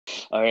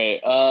All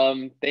right.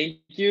 Thank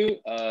you,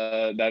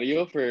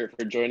 Dario, for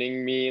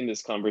joining me in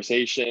this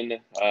conversation.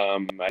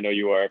 I know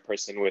you are a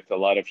person with a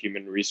lot of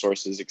human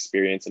resources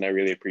experience, and I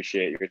really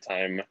appreciate your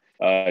time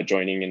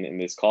joining in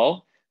this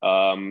call.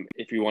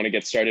 If you want to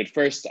get started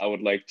first, I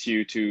would like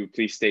you to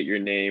please state your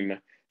name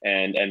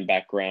and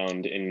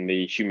background in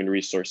the human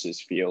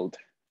resources field.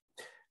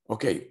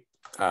 Okay.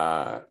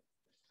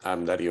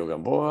 I'm Dario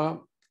Gamboa.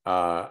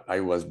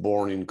 I was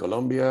born in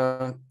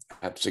Colombia,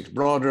 had 6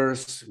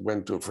 brothers,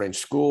 went to a French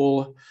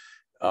school,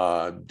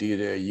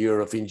 did a year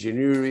of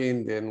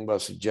engineering, then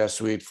was a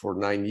Jesuit for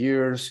 9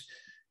 years.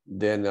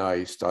 Then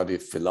I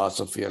studied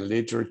philosophy and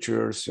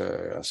literature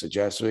as a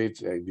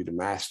Jesuit. I did a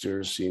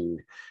master's in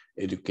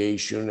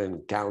education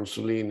and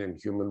counseling and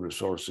human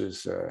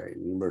resources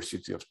in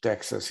University of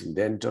Texas in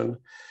Denton.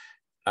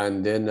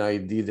 And then I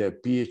did a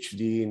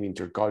PhD in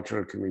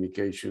intercultural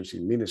communications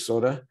in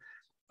Minnesota.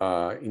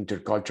 And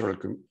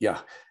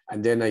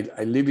then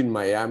I live in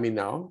Miami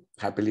now,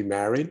 happily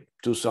married,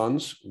 2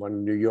 sons, one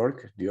in New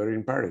York, the other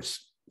in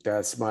Paris.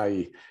 That's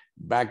my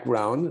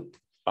background,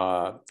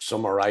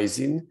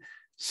 summarizing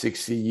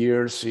 60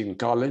 years in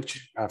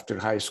college after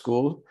high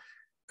school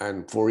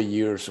and 40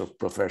 years of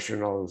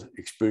professional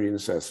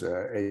experience as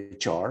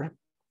HR.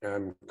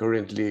 I'm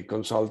currently a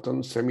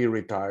consultant,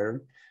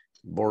 semi-retired,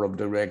 board of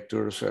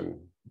directors, and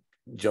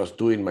just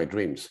doing my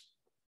dreams.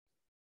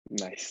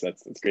 Nice.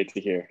 That's great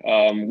to hear.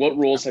 What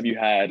roles have you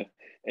had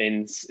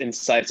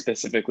inside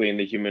specifically in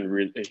the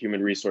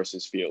human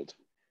resources field?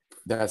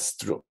 That's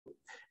true.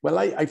 Well,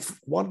 I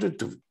wanted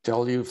to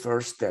tell you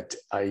first that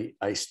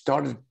I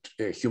started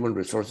human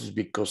resources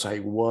because I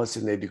was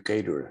an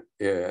educator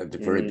at the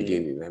very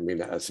beginning. I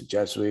mean, as a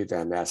Jesuit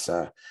and as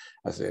a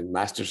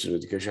master's in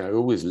education, I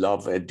always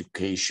love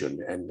education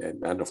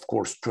and of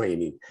course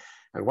training.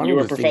 And you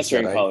were a professor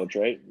in college,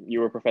 right?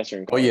 You were a professor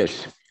in college. Oh,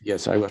 yes.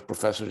 Yes, I was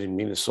professor in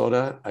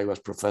Minnesota. I was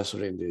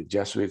professor in the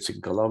Jesuits in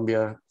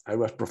Colombia. I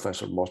was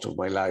professor most of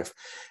my life.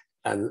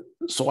 And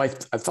so I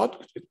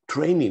thought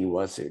training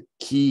was a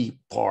key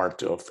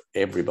part of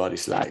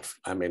everybody's life.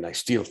 I mean, I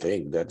still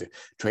think that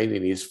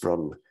training is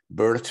from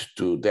birth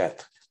to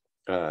death.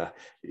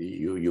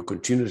 You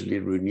continuously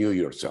renew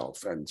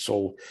yourself. And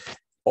so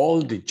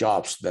all the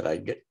jobs that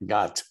I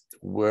got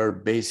were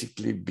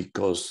basically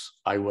because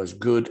I was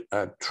good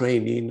at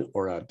training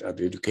or at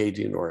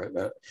educating,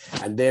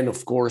 and then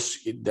of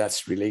course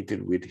that's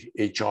related with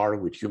HR,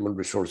 with human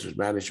resources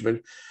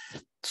management.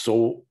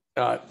 So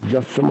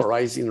just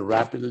summarizing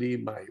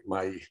rapidly,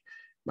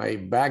 my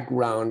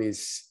background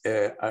is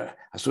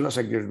as soon as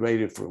I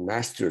graduated from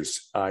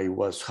master's, I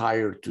was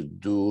hired to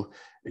do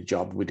a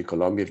job with the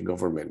Colombian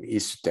government,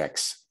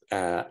 ISTEX,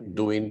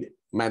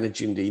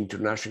 managing the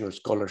international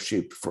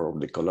scholarship for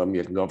the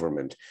Colombian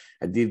government.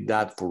 I did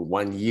that for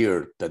 1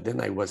 year, but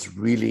then I was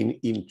really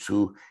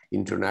into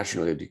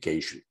international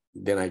education.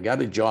 Then I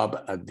got a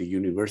job at the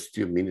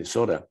University of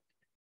Minnesota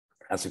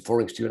as a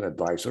foreign student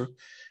advisor.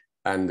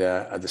 And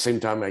at the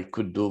same time, I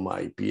could do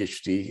my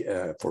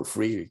PhD for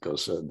free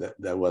because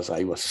I was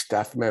a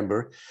staff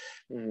member.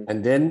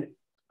 And then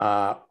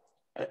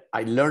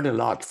I learned a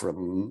lot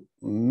from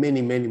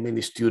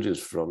many students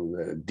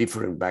from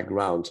different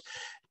backgrounds.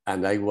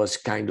 And I was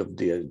kind of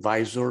the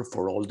advisor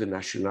for all the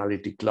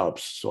nationality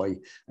clubs. So I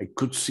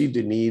could see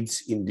the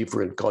needs in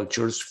different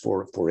cultures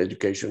for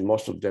education.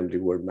 Most of them, they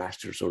were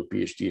master's or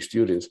PhD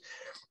students.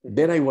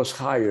 Then I was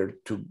hired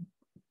to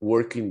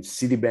work in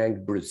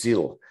Citibank,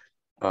 Brazil.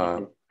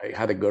 I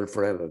had a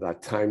girlfriend at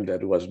that time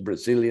that was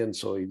Brazilian,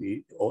 so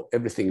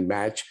everything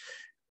matched.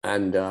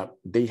 And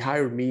they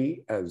hired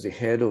me as the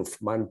head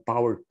of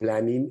manpower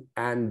planning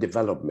and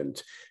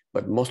development,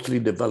 but mostly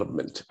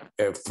development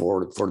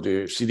for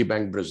the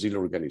Citibank Brazil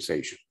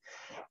organization.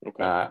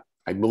 Okay.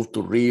 I moved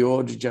to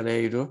Rio de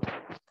Janeiro,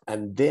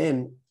 and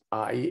then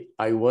I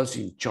was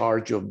in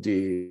charge of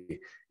the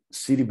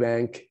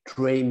Citibank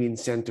Training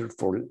Center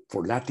for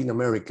Latin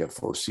America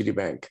for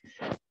Citibank.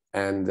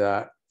 And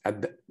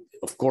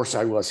of course,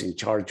 I was in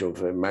charge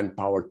of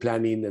manpower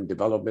planning and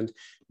development,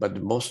 but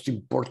the most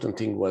important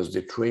thing was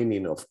the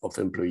training of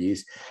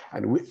employees.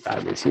 And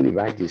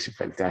Citibank is a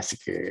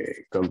fantastic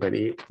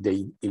company.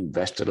 They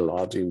invested a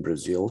lot in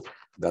Brazil.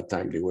 That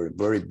time they were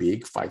very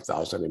big,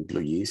 5,000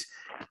 employees.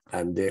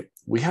 And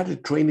we had a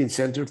training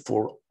center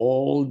for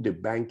all the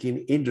banking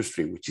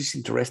industry, which is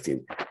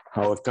interesting,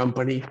 how a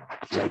company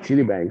like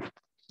Citibank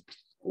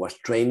was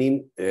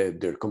training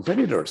their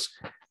competitors.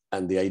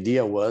 And the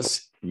idea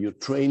was you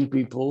train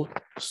people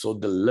so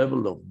the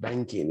level of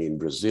banking in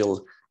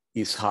Brazil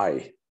is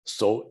high.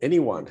 So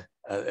anyone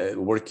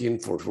working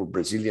for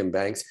Brazilian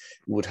banks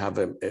would have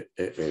a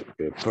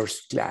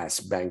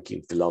first-class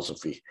banking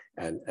philosophy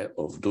and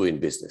of doing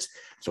business.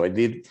 So I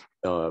did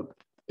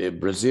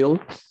Brazil.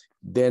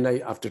 Then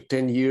after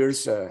 10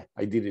 years,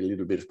 I did a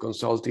little bit of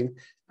consulting.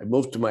 I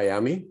moved to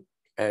Miami.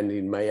 And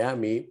in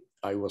Miami,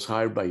 I was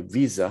hired by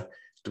Visa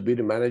to be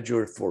the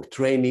manager for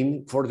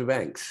training for the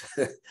banks.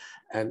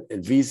 and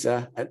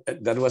Visa, and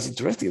that was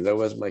interesting. That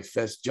was my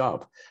first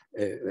job,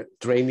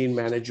 training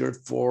manager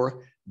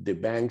for the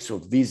banks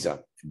of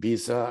Visa.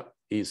 Visa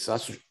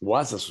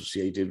was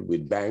associated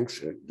with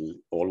banks.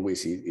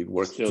 Always it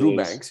worked Still through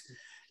is. banks.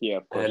 Yeah,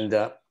 of course.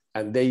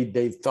 And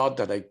they thought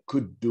that I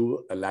could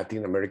do a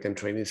Latin American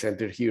training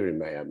center here in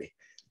Miami.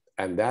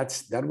 And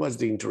that was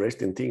the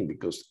interesting thing,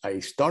 because I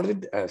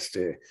started as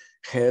the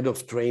head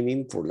of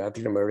training for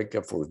Latin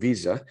America for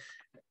Visa,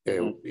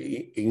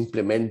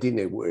 implementing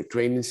a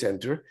training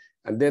center.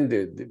 And then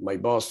my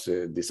boss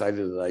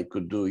decided that I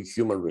could do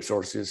human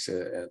resources.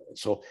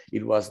 So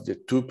it was the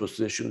two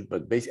positions,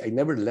 but basically I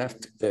never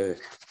left the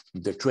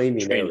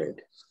training area.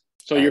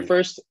 So your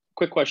first,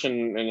 quick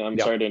question, and I'm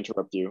sorry to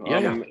interrupt you.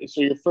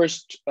 So your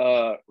first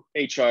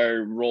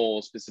HR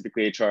role,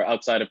 specifically HR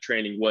outside of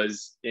training,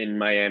 was in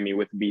Miami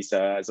with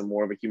Visa as a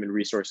more of a human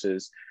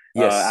resources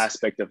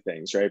aspect of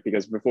things, right?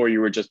 Because before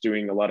you were just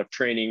doing a lot of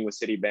training with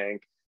Citibank,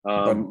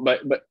 but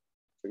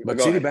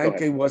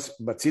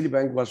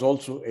Citibank was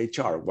also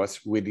HR, was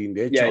within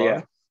the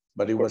HR,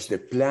 but it was the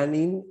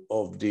planning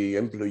of the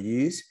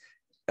employees,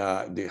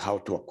 how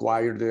to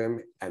acquire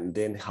them, and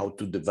then how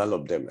to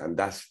develop them, and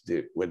that's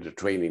where the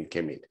training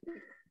came in.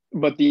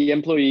 But the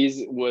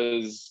employees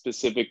was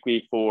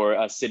specifically for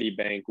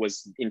Citibank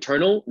was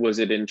internal? Was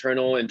it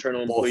internal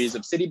employees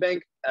of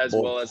Citibank as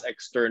well as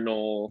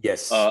external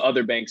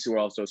other banks who were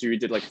also? So you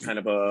did like kind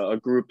of a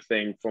group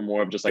thing for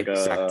more of just like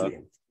a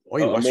more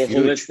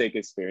holistic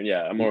experience.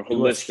 Yeah, a more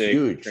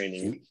holistic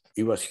training.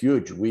 It was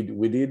huge. We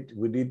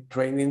did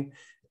training.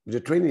 The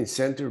training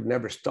center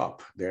never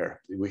stopped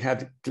there. We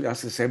had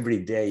classes every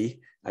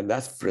day, and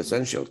that's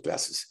presential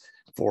classes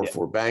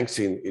for banks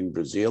in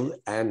Brazil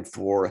and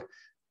for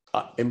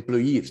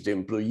employees. The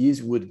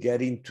employees would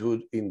get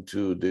into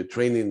the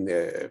training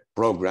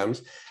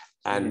programs,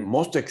 and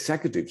most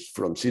executives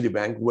from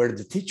Citibank were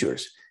the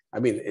teachers. I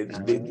mean,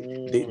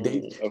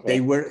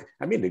 they were.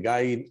 I mean, the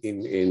guy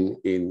in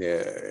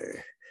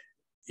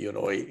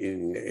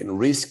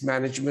risk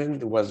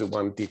management was the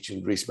one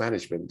teaching risk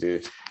management.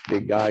 The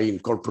guy in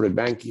corporate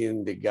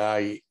banking, the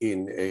guy in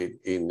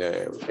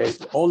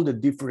all the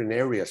different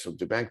areas of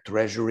the bank,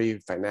 treasury,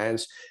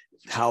 finance,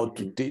 how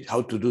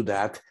to do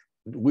that.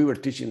 We were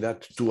teaching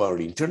that to our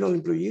internal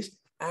employees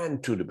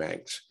and to the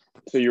banks.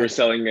 So you were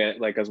selling it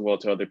like as well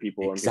to other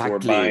people, and people were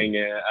buying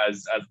it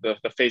as the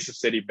face of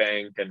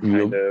Citibank, and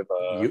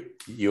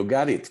you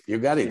got it.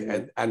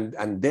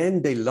 And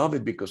then they love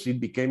it because it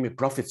became a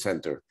profit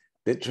center.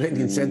 The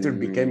training center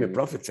became a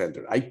profit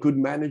center. I could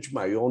manage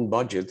my own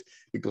budget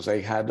because I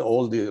had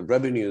all the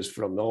revenues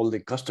from all the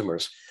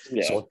customers.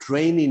 So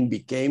training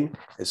became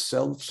a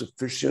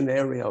self-sufficient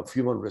area of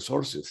human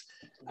resources.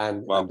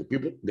 And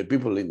the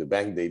people in the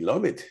bank, they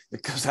love it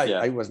because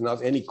I was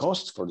not any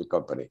cost for the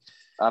company.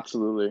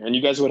 Absolutely. And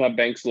you guys would have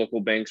banks, local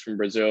banks from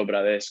Brazil,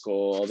 Bradesco,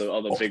 all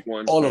the big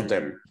ones. All of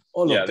them.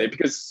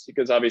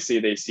 Because obviously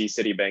they see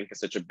Citibank as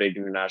such a big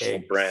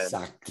international brand,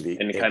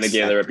 and kind of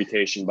get their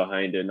reputation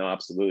behind it. No,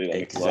 absolutely, that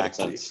makes a lot of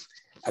sense.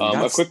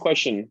 A quick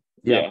question.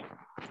 Go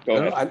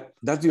ahead. And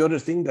that's the other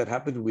thing that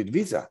happened with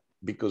Visa,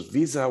 because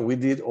Visa we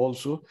did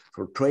also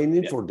for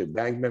training for the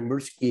bank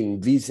members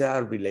in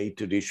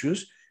Visa-related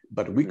issues,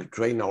 but we could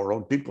train our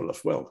own people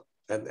as well.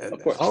 And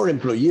our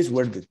employees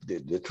were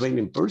the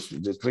training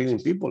person, the training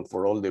people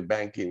for all the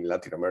bank in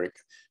Latin America.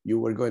 You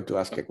were going to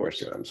ask a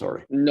question. I'm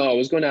sorry. No, I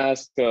was going to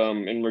ask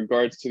in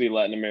regards to the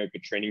Latin America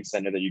training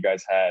center that you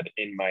guys had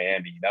in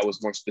Miami. That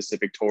was more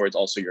specific towards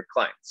also your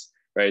clients,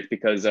 right?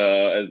 Because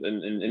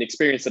an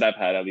experience that I've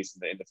had, at least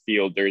in the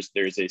field, there's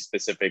a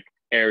specific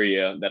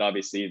area that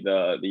obviously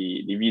the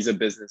Visa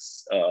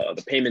business,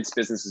 the payments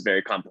business is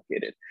very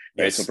complicated,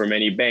 right? Yes. So for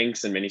many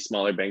banks and many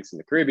smaller banks in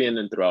the Caribbean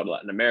and throughout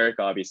Latin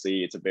America,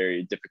 obviously it's a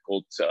very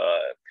difficult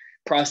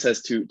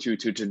process to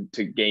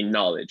gain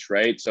knowledge,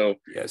 right? So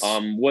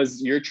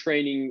was your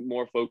training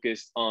more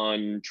focused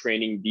on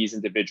training these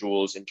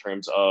individuals in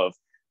terms of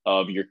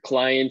your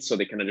clients so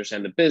they can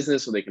understand the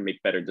business, so they can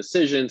make better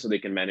decisions, so they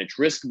can manage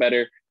risk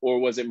better? Or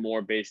was it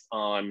more based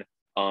on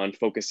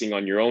focusing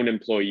on your own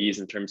employees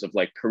in terms of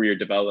like career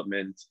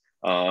development?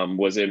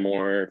 Was it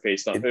more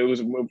based on,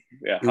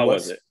 how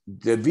was it?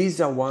 The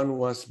Visa one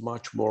was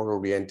much more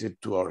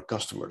oriented to our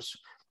customers.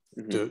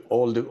 To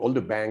all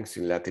the banks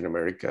in Latin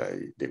America,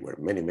 there were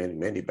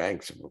many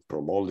banks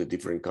from all the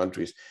different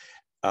countries.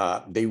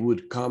 They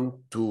would come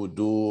to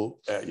do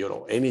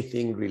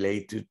anything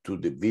related to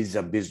the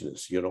Visa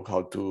business,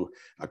 how to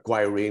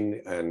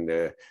acquiring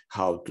and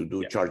how to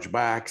do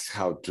chargebacks,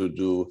 how to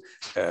do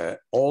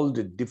all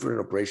the different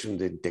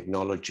operations in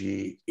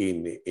technology,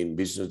 in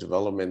business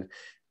development,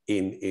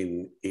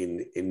 in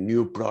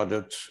new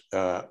products,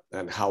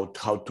 and how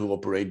to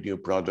operate new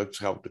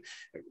products.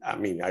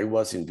 I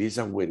was in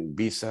Visa when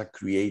Visa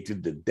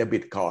created the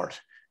debit card.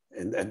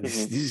 And this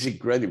is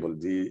incredible.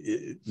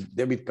 The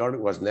debit card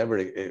was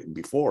never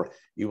before.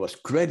 It was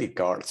credit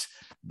cards,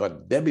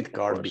 but debit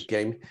card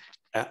became,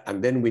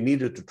 and then we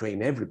needed to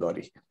train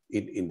everybody.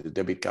 in the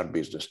debit card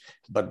business.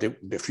 But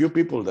the few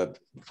people that,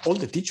 all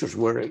the teachers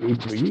were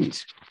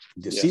employees.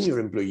 The senior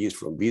employees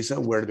from Visa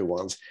were the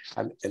ones.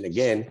 And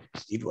again,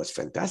 it was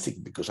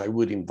fantastic because I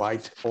would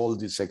invite all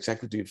these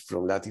executives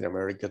from Latin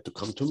America to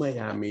come to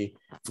Miami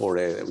for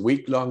a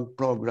week-long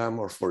program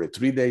or for a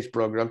 3-day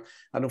program.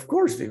 And of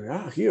course, they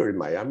were here in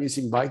Miami is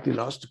inviting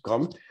us to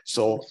come.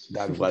 So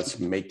that was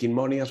making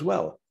money as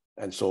well.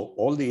 And so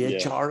all the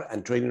HR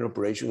and training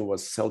operation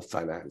was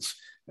self-financed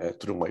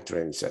through my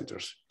training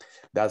centers.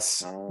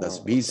 That's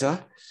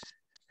Visa.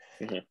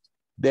 Okay.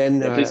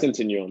 Then please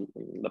continue on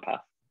the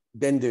path.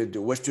 Then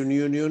the Western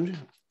Union.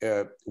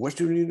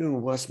 Western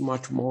Union was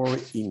much more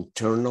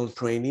internal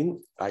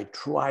training. I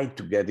tried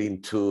to get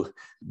into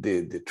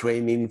the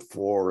training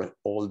for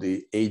all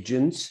the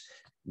agents,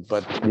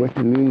 but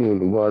Western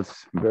Union was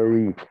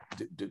very,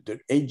 the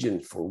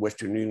agents for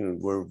Western Union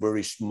were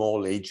very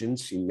small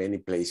agents in many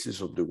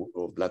places of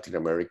Latin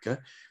America.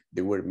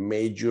 They were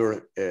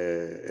major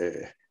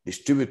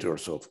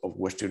distributors of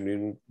Western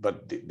Union,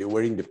 but they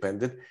were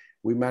independent.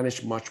 We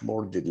managed much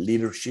more the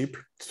leadership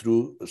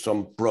through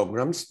some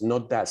programs,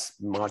 not as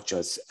much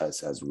as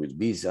with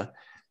Visa,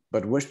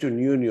 but Western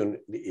Union,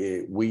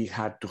 we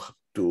had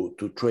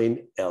to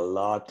train a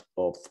lot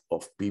of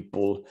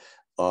people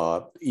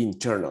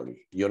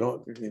internally, you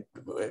know,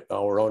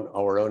 our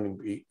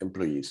own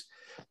employees.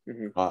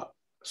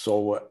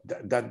 So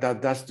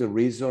that's the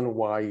reason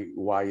why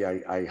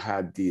I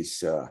had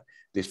this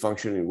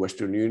function in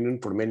Western Union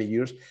for many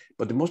years.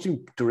 But the most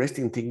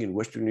interesting thing in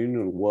Western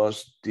Union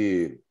was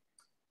the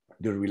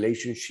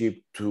relationship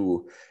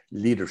to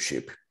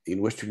leadership.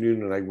 In Western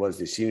Union, I was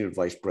the senior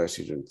vice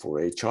president for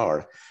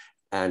HR.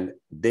 And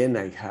then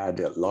I had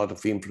a lot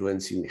of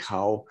influence in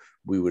how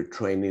we were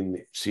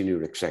training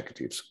senior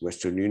executives.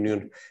 Western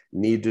Union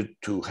needed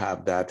to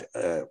have that.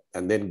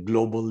 And then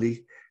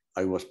globally,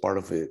 I was part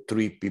of a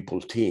 3-people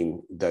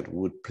team that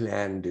would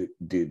plan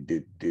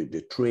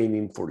the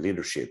training for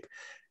leadership.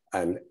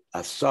 And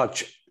as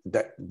such,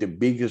 that the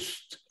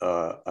biggest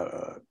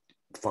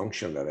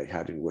function that I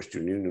had in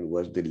Western Union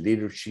was the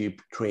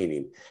leadership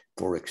training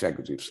for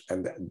executives.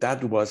 And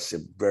that was a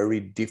very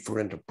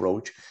different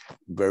approach,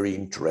 very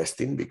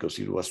interesting, because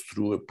it was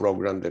through a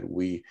program that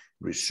we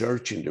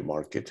researched in the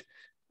market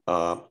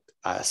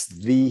as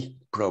the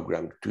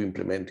program to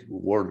implement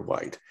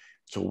worldwide.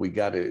 So we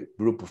got a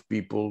group of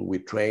people, we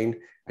trained.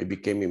 I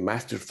became a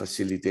master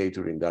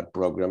facilitator in that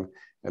program.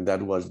 And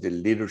that was the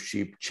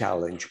Leadership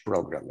Challenge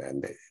program.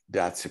 And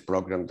that's a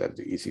program that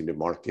is in the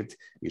market,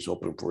 is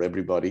open for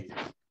everybody.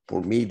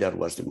 For me, that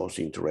was the most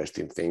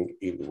interesting thing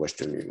in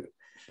Western Union.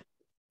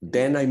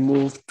 Then I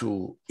moved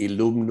to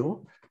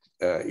Ilumno.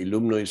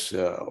 Ilumno is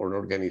an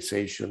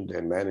organization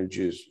that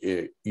manages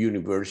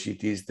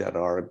universities that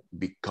are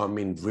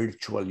becoming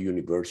virtual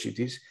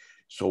universities.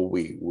 So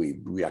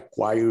we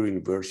acquire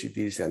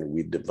universities and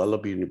we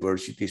develop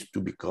universities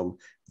to become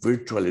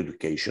virtual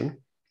education.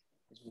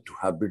 To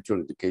have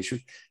virtual education,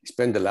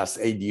 spent the last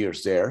 8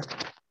 years there,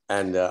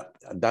 and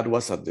that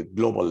was at the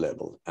global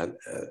level. And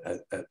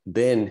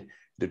then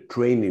the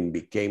training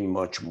became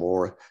much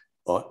more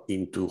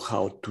into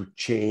how to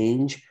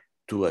change,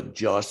 to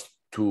adjust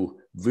to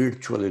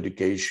virtual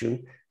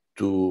education,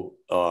 to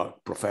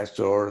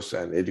professors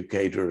and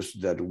educators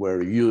that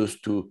were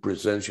used to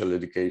presential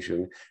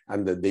education,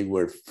 and that they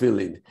were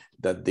feeling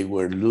that they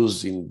were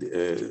losing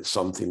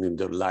something in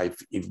their life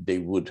if they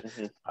would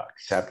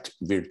accept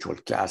virtual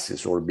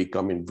classes or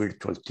becoming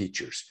virtual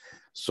teachers.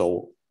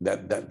 So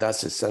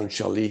that's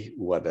essentially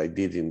what I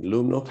did in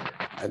Lumno,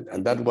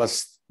 and that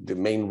was the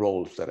main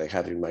roles that I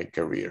had in my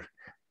career,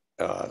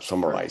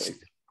 summarizing.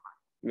 Perfect.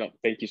 No,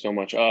 thank you so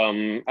much.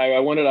 I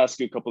wanted to ask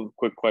you a couple of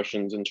quick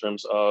questions in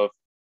terms of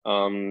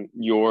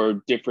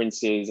your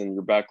differences and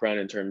your background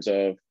in terms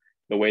of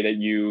the way that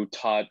you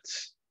taught,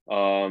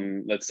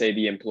 let's say,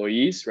 the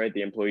employees, right?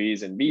 The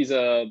employees in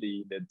Visa,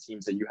 the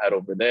teams that you had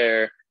over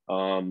there,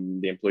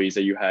 the employees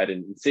that you had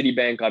in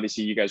Citibank.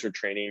 Obviously, you guys were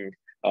training,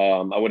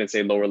 I wouldn't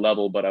say lower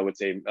level, but I would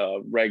say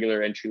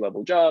regular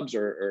entry-level jobs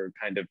or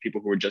kind of people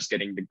who are just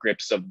getting the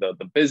grips of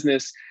the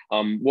business.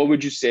 What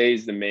would you say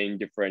is the main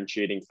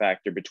differentiating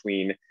factor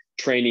between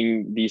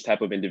training these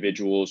type of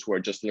individuals who are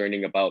just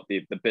learning about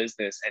the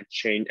business and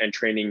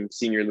training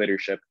senior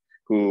leadership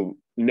who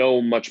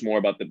know much more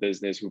about the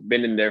business, who've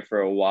been in there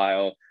for a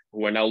while,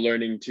 who are now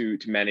learning to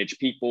manage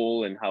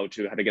people and how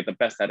to get the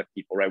best out of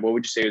people, right? What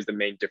would you say is the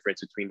main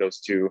difference between those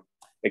two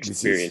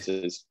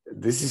experiences?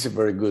 This is a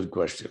very good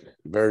question.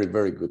 Very,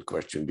 very good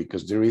question,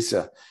 because there is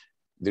a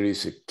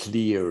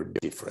clear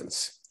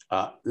difference.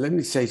 Let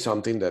me say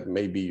something that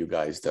maybe you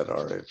guys that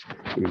are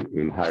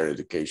in higher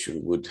education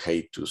would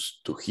hate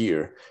to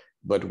hear,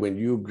 but when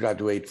you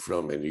graduate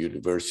from a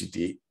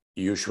university,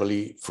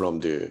 usually from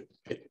the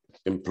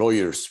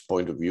employer's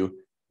point of view,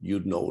 you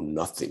know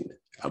nothing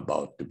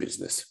about the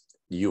business.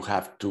 You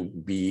have to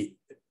be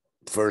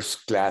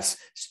first-class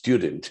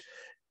student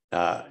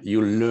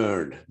you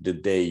learn the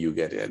day you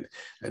get in.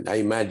 And I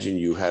imagine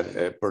you had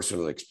a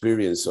personal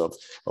experience of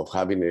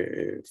having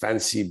a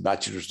fancy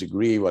bachelor's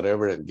degree,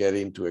 whatever, and get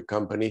into a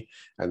company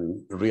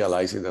and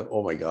realizing that,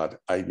 oh my God,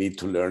 I need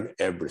to learn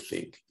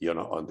everything,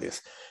 on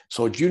this.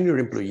 So junior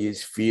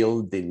employees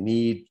feel the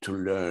need to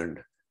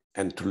learn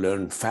and to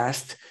learn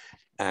fast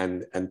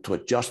and to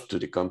adjust to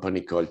the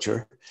company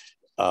culture.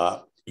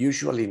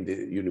 Usually in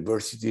the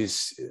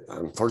universities,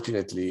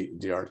 unfortunately,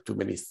 there are too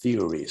many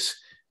theories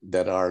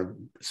that are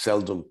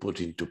seldom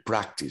put into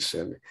practice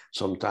and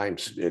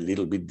sometimes a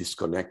little bit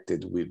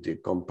disconnected with the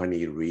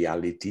company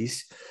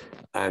realities.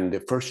 And the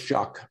first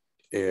shock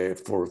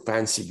for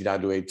fancy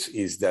graduates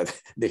is that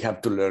they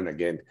have to learn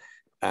again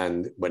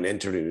and when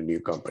entering a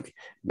new company.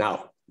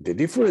 Now, the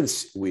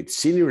difference with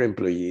senior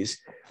employees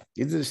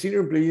is the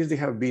senior employees, they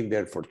have been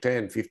there for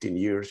 10, 15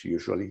 years,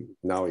 usually.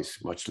 Now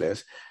it's much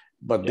less.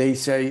 But they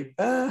say,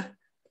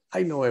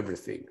 I know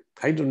everything.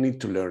 I don't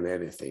need to learn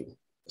anything.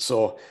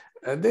 So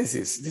this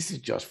is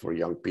just for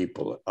young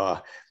people.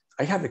 I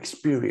have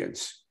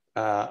experience.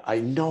 I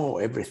know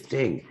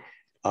everything.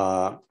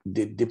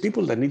 The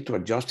people that need to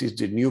adjust is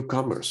the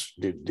newcomers,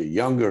 the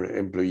younger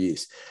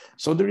employees.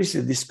 So there is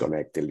a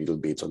disconnect a little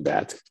bit on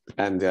that.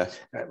 And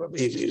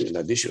in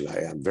addition,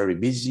 I am very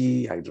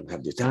busy. I don't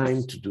have the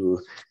time to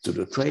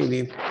do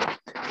training.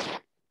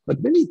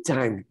 But many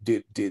times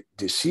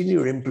the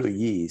senior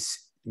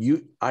employees,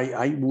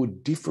 I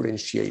would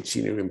differentiate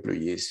senior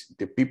employees,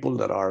 the people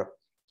that are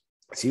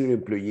senior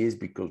employees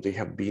because they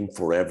have been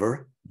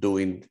forever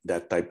doing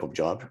that type of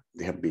job.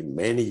 They have been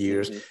many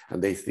years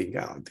and they think,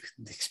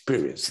 the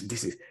experience,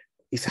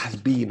 it has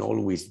been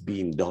always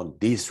been done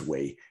this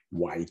way.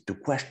 Why to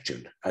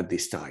question at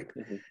this time?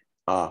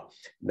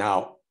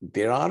 Now,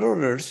 there are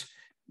others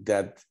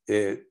that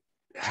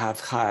have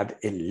had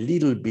a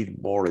little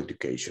bit more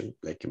education,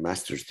 like a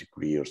master's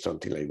degree or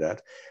something like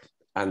that.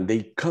 And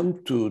they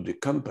come to the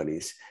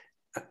companies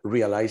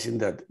realizing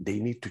that they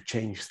need to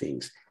change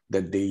things,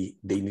 that they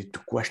need to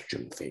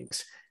question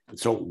things.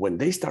 So when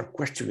they start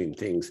questioning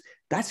things,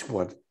 that's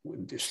what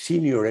the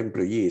senior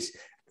employees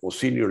or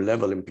senior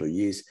level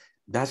employees,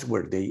 that's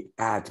where they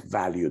add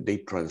value. They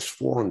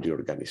transform the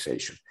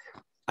organization.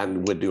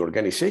 And when the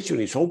organization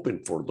is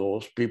open for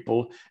those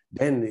people,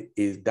 then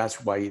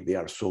that's why they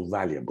are so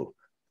valuable.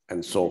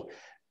 And so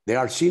they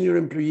are senior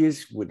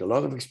employees with a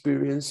lot of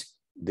experience.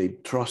 They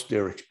trust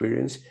their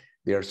experience.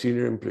 They are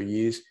senior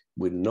employees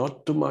with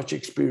not too much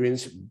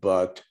experience,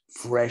 but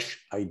fresh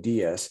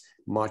ideas,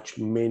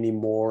 many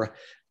more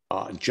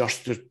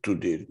adjusted to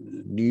the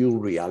new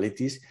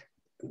realities.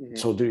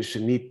 So there is a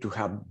need to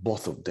have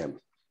both of them.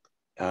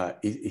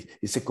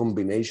 It's a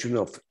combination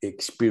of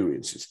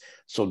experiences.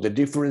 So the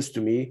difference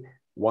to me,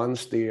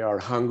 once they are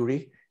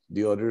hungry,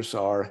 the others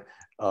are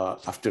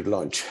after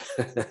lunch.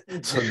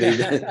 So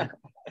they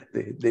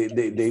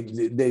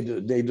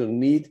don't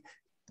need,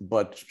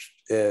 but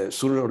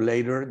sooner or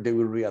later they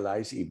will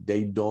realize if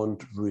they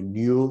don't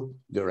renew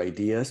their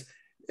ideas,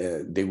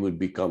 they will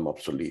become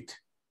obsolete.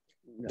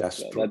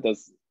 That's true.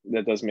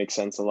 That does make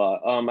sense a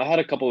lot. I had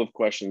a couple of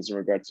questions in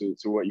regard to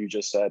what you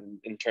just said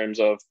in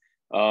terms of,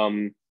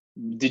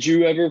 did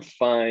you ever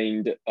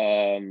find,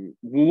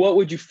 what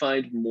would you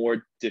find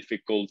more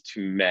difficult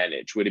to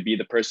manage? Would it be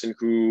the person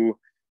who,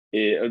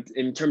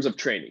 in terms of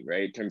training,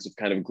 right? In terms of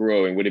kind of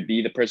growing, would it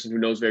be the person who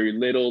knows very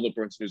little, the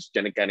person who's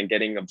kind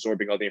of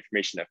absorbing all the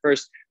information at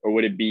first, or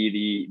would it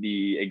be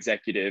the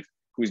executive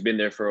who's been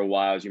there for a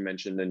while, as you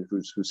mentioned, and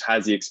who's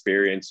has the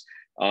experience?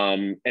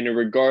 And in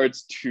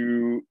regards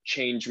to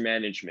change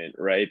management,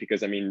 right?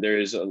 Because I mean,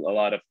 there's a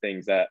lot of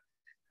things that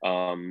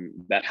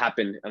that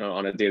happen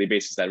on a daily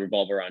basis that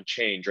revolve around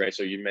change, right?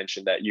 So you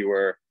mentioned that you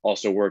were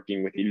also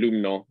working with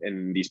alumni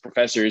and these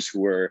professors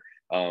who were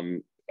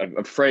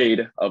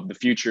afraid of the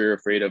future,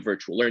 afraid of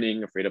virtual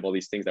learning, afraid of all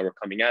these things that were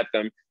coming at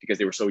them because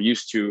they were so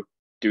used to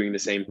doing the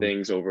same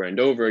things over and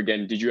over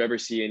again. Did you ever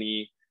see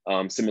any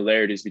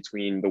similarities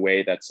between the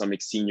way that some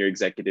senior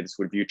executives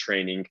would view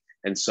training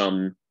and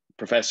some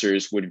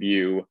professors would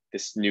view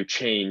this new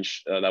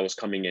change that was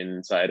coming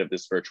inside of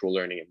this virtual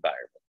learning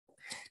environment?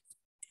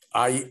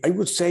 I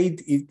would say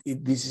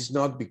this is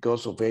not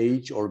because of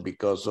age or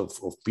because of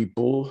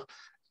people.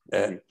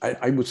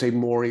 I would say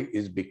more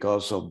is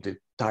because of the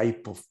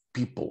type of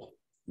people.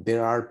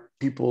 There are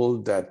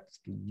people that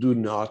do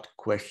not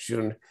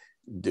question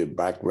the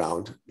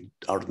background,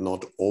 are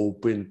not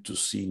open to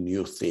see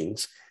new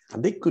things.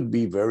 And they could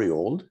be very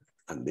old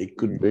and they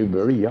could be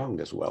very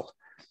young as well.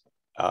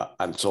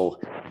 And so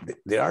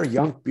there are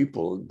young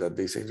people that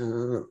they say,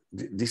 no,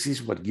 this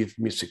is what gives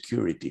me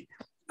security.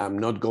 I'm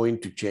not going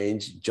to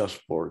change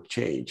just for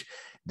change.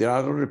 There are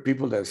other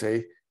people that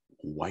say,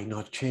 why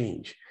not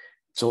change?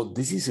 So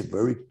this is a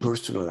very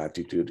personal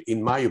attitude.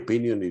 In my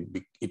opinion,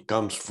 it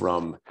comes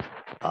from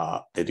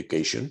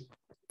education,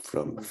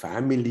 from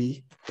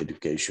family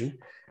education,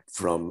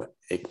 from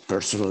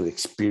personal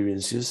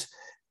experiences.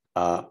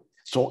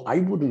 So I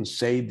wouldn't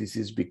say this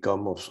is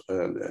become of,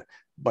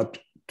 but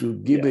to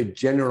give a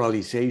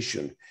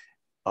generalization,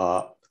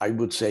 I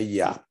would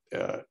say,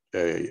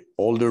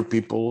 older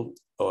people,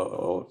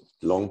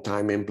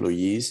 long-time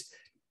employees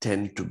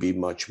tend to be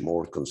much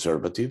more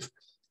conservative.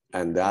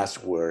 And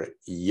that's where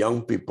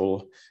young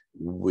people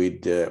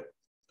with a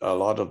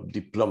lot of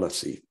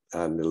diplomacy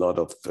and a lot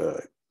of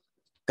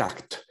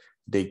tact,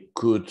 they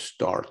could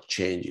start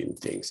changing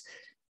things.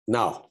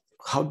 Now,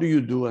 how do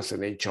you do as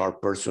an HR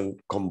person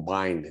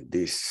combine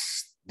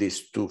these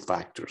two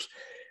factors?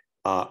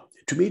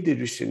 To me,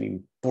 there is an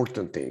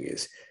important thing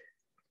is,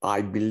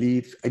 I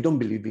don't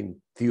believe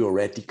in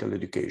theoretical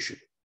education,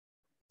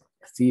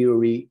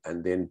 theory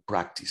and then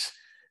practice.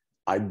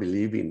 I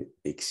believe in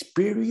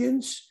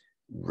experience,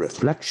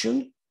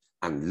 reflection,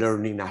 and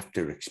learning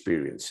after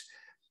experience.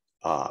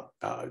 I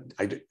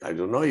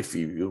don't know if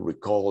you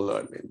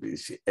recall,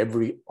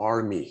 every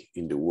army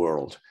in the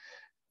world,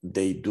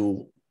 they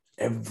do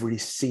every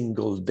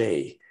single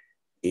day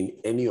in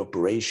any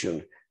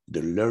operation,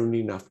 the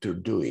learning after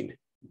doing.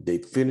 They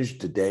finish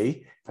the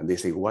day and they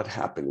say, what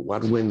happened?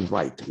 What went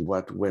right?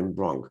 What went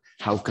wrong?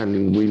 How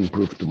can we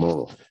improve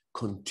tomorrow?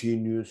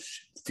 Continuous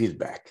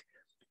feedback,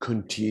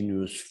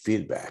 continuous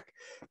feedback.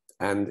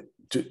 And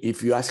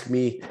if you ask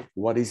me,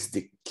 what is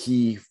the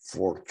key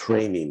for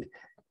training?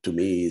 To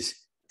me is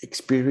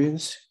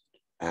experience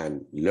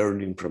and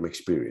learning from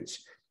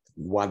experience.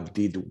 What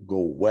did go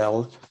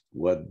well?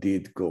 What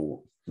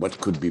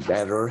could be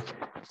better?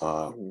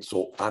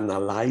 So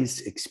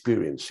analyze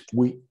experience.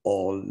 We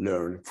all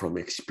learn from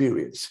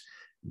experience.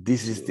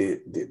 This is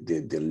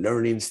the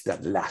learnings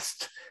that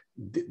last.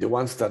 The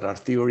ones that are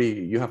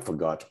theory, you have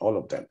forgot all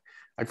of them.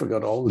 I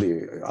forgot all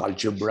the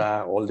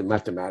algebra, all the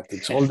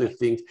mathematics, all the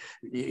things.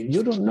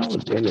 You don't know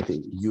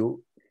anything.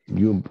 You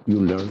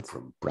learn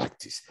from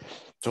practice.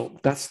 So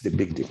that's the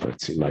big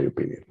difference, in my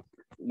opinion.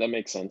 That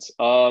makes sense.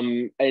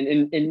 And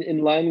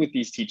in line with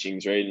these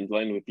teachings, right? In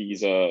line with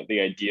these the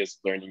ideas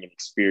of learning and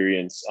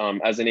experience,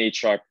 as an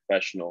HR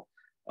professional,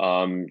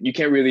 you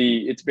can't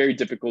really, it's very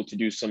difficult to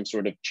do some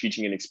sort of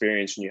teaching and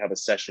experience when you have a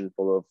session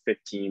full of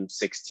 15,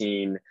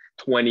 16,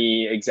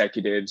 20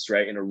 executives,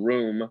 right, in a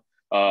room.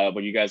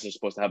 But you guys are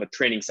supposed to have a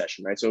training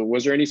session, right? So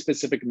was there any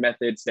specific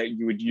methods that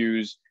you would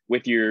use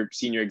with your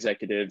senior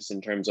executives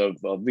in terms of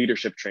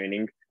leadership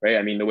training, right?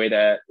 I mean, the way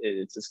that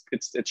it's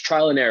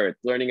trial and error,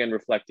 learning and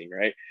reflecting,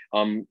 right?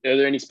 Are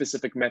there any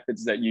specific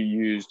methods that you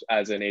used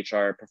as an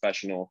HR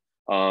professional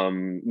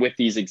with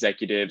these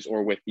executives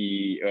or with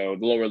the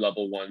lower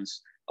level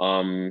ones?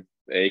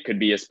 It could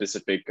be a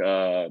specific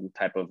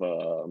type of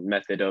a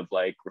method of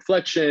like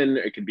reflection.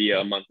 It could be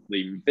a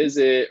monthly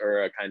visit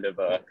or a kind of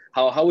a,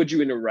 how would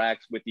you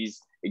interact with these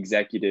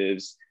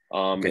executives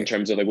in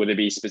terms of like, would it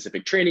be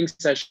specific training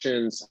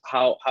sessions?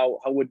 How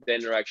would the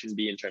interaction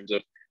be in terms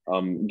of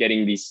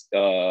getting these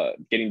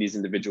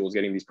individuals,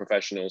 getting these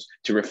professionals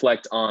to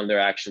reflect on their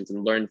actions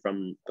and learn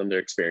from their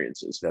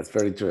experiences? That's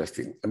very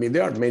interesting. I mean,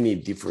 there are many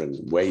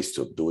different ways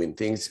of doing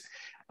things.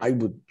 I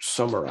would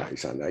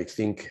summarize, and I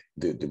think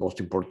the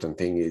most important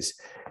thing is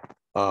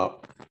the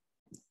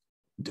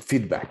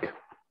feedback.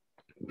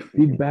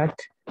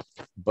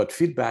 But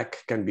feedback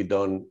can be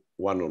done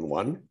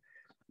one-on-one,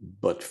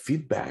 but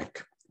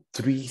feedback,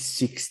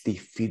 360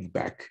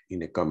 feedback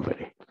in a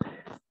company.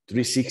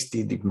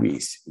 360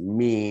 degrees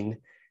mean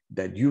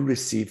that you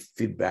receive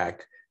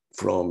feedback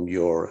from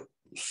your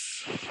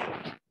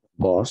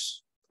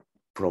boss,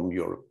 from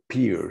your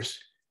peers,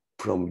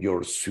 from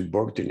your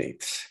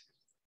subordinates.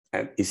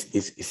 And it's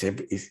a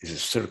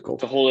circle.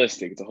 It's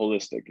holistic.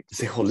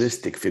 It's a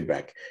holistic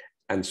feedback.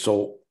 And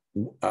so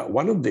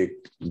one of the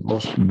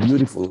most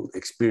beautiful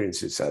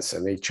experiences as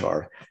an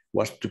HR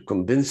was to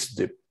convince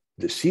the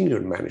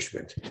senior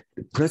management,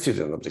 the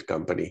president of the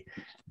company,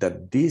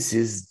 that this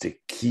is the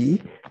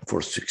key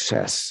for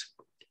success.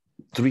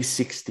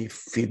 360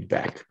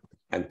 feedback.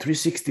 And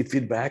 360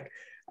 feedback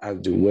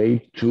as the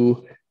way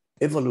to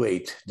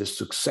evaluate the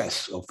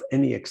success of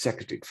any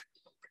executive,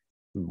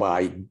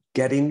 by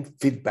getting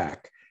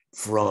feedback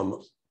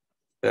from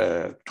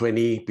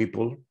 20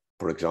 people,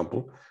 for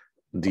example,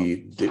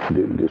 the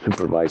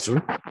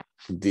supervisor,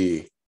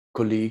 the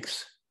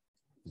colleagues,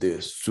 the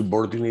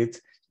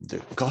subordinate, the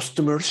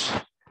customers,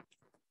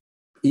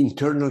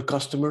 internal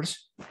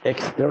customers,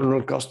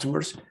 external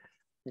customers.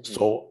 Mm-hmm.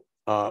 So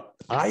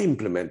I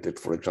implemented,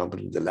 for example,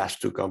 in the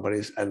last two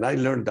companies, and I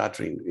learned that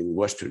in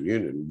Western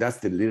Union. That's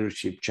the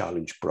Leadership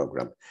Challenge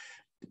program.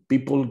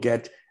 People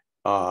get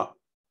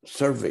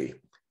survey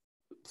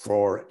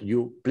for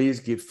you, please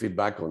give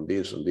feedback on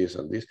this, on this,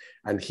 on this.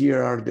 And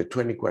here are the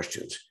 20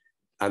 questions.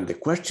 And the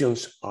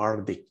questions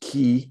are the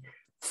key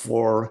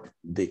for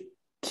the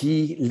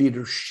key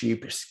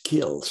leadership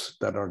skills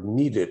that are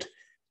needed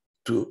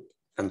to,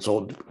 and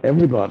so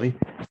everybody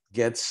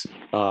gets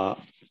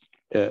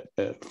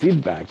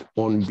feedback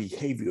on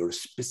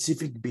behaviors,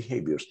 specific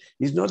behaviors.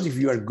 It's not if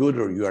you are good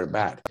or you are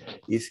bad.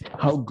 It's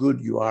how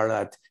good you are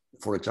at,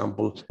 for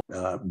example,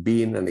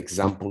 being an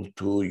example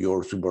to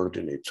your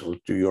subordinates or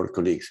to your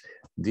colleagues.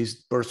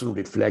 This person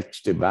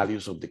reflects the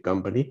values of the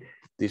company.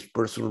 This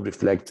person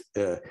reflects,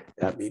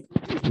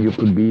 you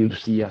could be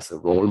seen as a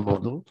role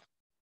model.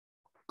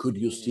 Could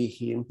you see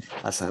him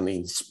as an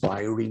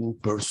inspiring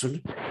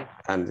person?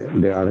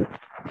 And there are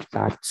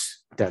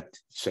facts that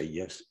say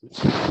yes,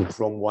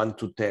 from 1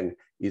 to 10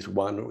 is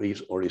 1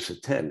 or is a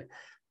 10.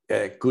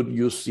 Could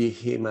you see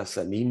him as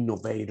an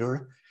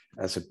innovator,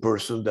 as a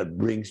person that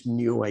brings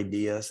new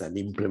ideas and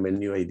implement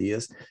new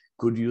ideas?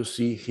 Could you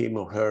see him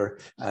or her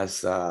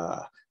as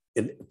a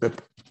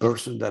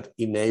person that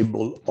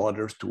enable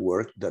others to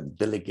work, that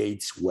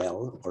delegates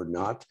well or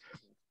not?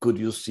 Could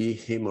you see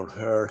him or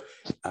her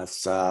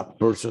as a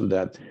person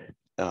that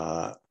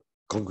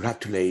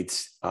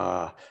congratulates,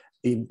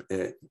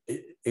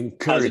 encourage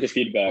positive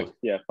feedback?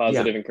 Yeah,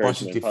 positive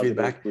encouragement, positive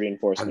feedback,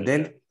 reinforcement.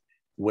 And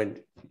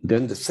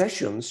then the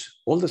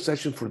sessions, all the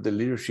sessions for the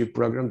leadership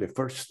program, the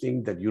first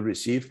thing that you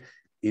receive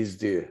is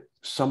the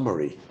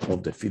summary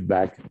of the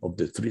feedback of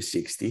the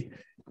 360.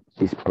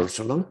 Is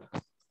personal.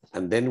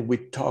 And then we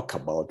talk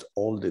about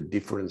all the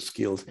different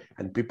skills,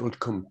 and people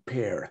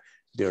compare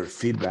their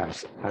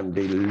feedbacks and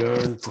they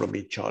learn from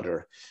each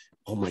other.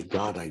 Oh my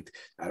God,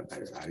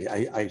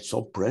 I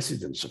saw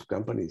presidents of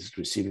companies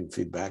receiving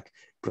feedback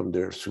from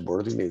their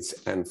subordinates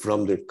and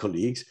from their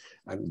colleagues,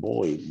 and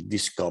boy,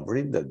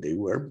 discovering that they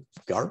were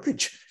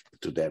garbage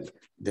to them,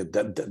 that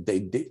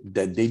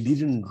they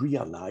didn't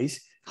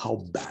realize how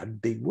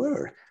bad they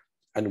were.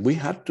 And we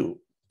had to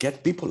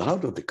get people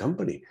out of the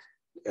company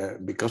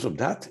because of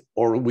that,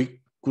 or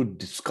we could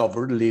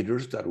discover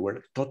leaders that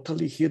were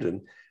totally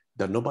hidden,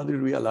 that nobody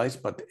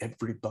realized, but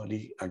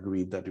everybody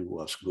agreed that it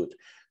was good.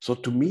 So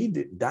to me,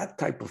 that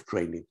type of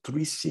training,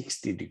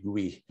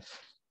 360-degree,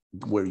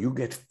 where you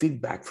get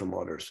feedback from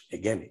others,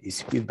 again,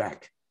 is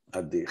feedback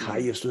at the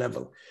highest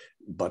level,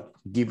 but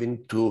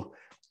given to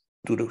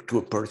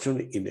a person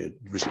in a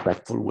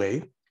respectful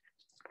way,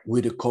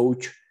 with a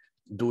coach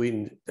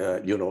doing,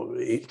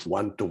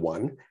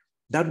 one-to-one.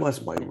 That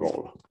was my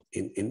role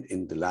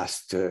in the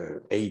last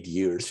 8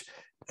 years.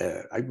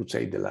 I would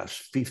say the last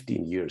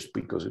 15 years,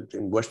 because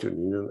in Western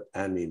Union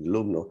and in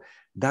Lumno,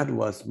 that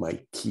was my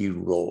key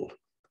role.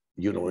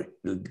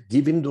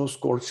 Giving those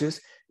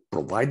courses,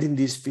 providing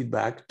this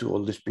feedback to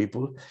all these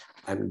people,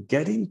 and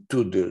getting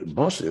to the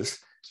bosses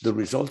the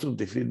results of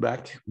the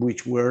feedback,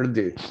 which were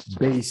the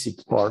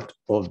basic part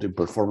of the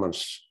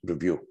performance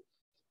review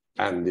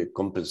and the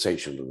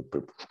compensation of the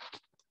people.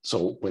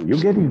 So when you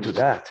get into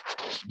that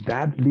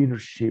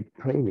leadership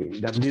training,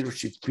 that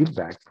leadership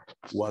feedback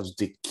was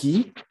the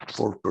key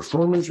for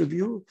performance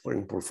review,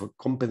 for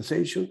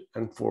compensation,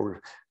 and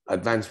for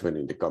advancement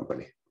in the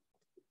company.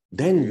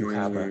 Then you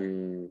have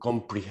a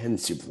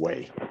comprehensive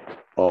way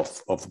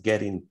of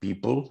getting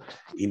people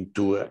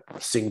into a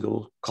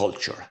single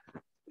culture,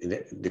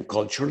 the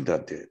culture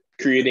that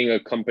creating a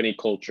company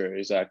culture,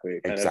 exactly.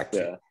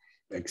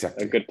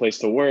 Exactly. A good place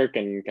to work,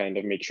 and kind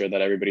of make sure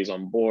that everybody's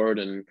on board,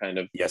 and kind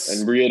of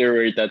and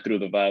reiterate that through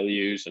the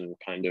values and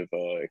kind of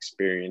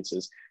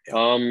experiences.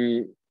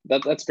 Yeah.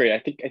 That's great. I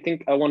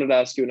think I wanted to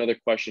ask you another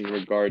question in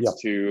regards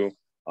to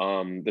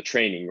the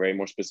training, right?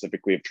 More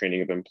specifically of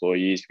training of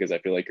employees, because I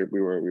feel like we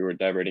were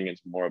diverting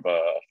into more of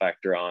a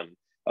factor on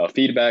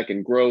feedback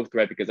and growth,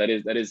 right? Because that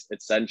is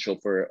essential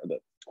for the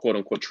quote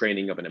unquote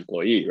training of an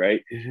employee,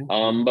 right?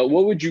 Mm-hmm. But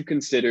what would you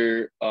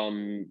consider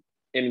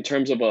in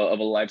terms of a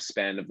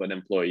lifespan of an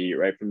employee,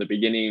 right? From the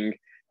beginning,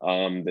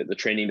 the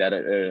training that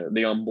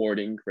the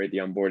onboarding, right? The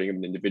onboarding of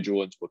an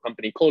individual into a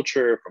company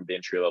culture, from the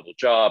entry level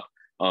job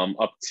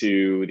up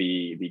to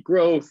the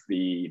growth,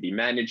 the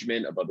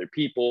management of other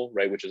people,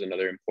 right? Which is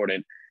another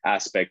important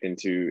aspect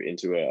into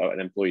an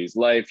employee's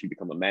life. You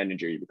become a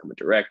manager, you become a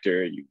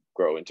director, you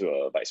grow into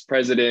a vice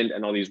president,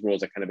 and all these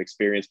roles that kind of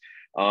experience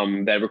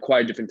that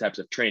require different types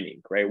of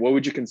training, right? What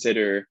would you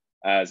consider,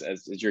 as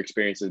your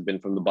experience has been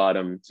from the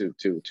bottom to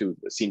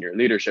the senior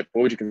leadership,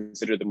 what would you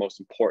consider the most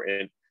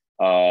important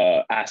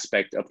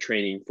aspect of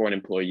training for an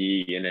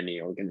employee in any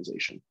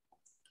organization?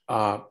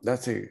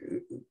 That's a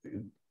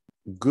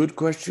good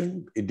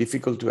question,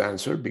 difficult to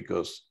answer,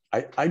 because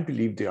I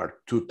believe there are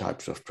two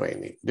types of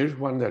training. There's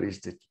one that is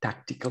the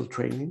tactical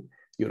training,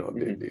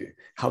 mm-hmm. the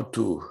how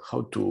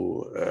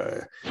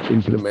to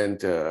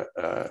implement a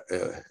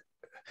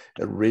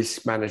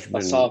risk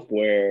management,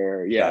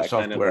 software,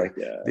 software. Kind of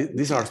like,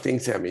 these are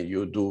things. I mean,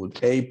 you do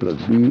A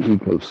plus B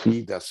equals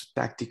C. That's a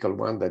tactical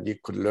one that you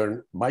could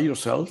learn by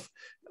yourself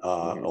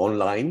mm-hmm.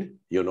 online,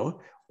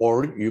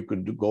 or you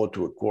could go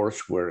to a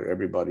course where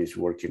everybody's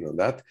working on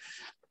that.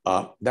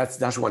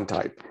 That's one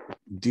type.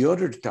 The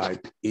other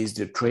type is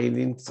the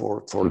training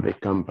for the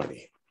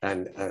company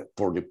and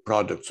for the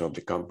products of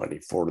the company,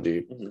 for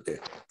the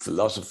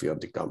philosophy of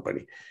the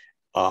company.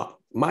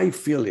 My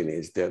feeling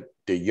is that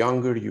the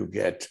younger you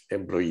get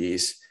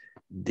employees,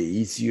 the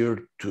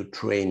easier to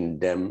train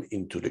them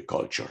into the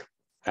culture.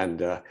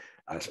 And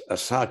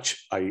as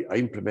such, I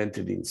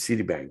implemented in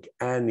Citibank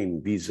and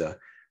in Visa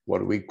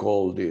what we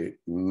call the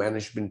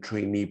management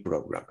trainee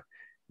program,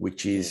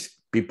 which is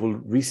people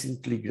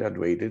recently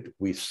graduated.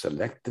 We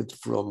selected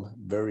from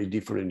very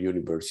different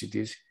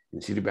universities. In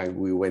Citibank,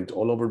 we went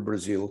all over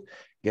Brazil,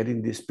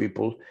 getting these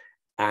people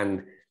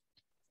and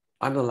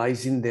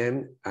analyzing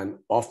them and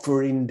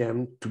offering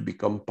them to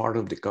become part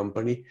of the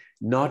company,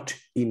 not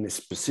in a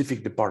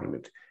specific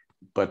department,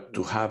 But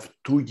to have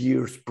 2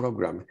 years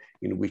program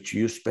in which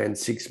you spend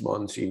 6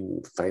 months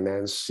in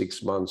finance,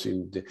 6 months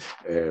in the,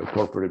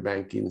 corporate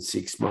banking,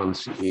 6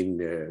 months in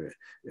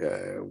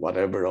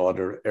whatever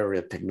other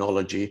area,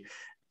 technology,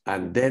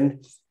 and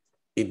then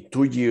in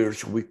 2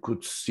 years we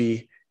could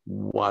see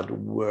what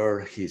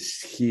were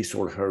his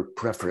or her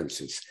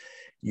preferences.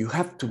 You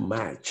have to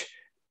match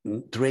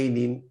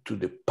training to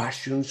the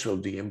passions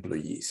of the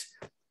employees.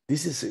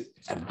 This is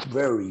a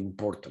very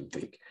important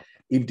thing.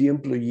 If the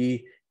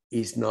employee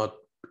is not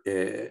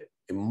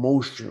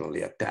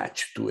emotionally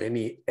attached to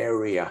any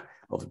area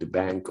of the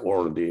bank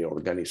or the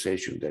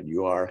organization that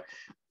you are,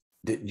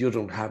 that you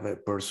don't have a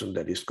person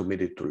that is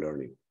committed to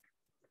learning.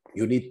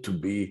 You need to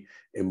be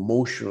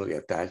emotionally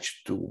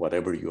attached to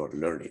whatever you are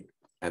learning.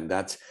 And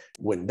that's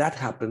when that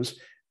happens,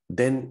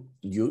 then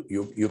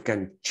you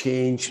can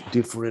change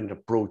different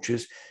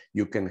approaches.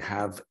 You can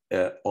have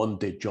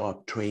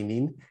on-the-job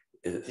training,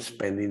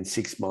 spending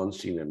 6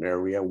 months in an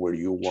area where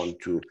you want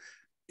to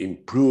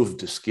improve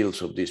the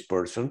skills of this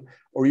person,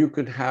 or you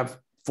could have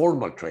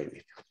formal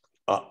training.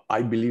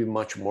 I believe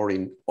much more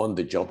in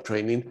on-the-job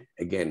training,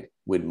 again,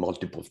 with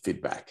multiple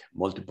feedback.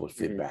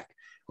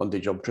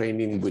 On-the-job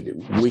training with a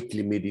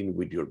weekly meeting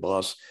with your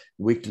boss,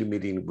 weekly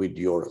meeting with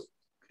your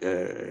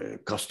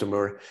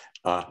customer,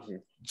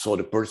 so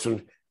the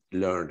person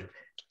learned.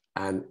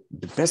 And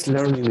the best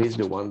learning is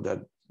the one that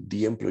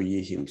the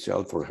employee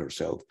himself or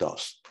herself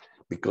does,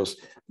 because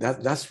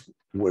that's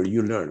where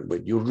you learn,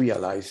 when you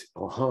realize,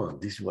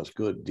 this was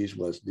good,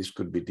 this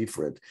could be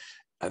different.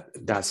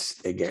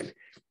 That's again.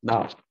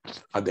 Now,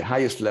 at the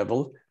highest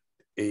level,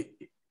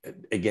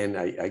 again,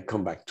 I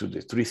come back to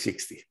the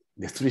 360.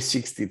 The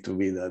 360 to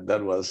me,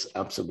 that was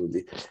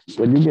absolutely,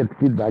 when you get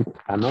feedback,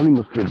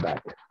 anonymous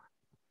feedback,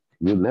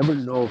 you never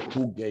know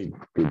who gave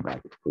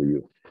feedback for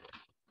you.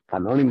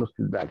 Anonymous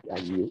feedback,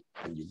 and you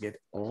get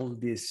all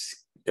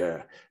this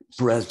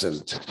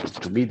present.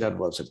 To me, that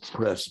was a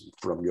present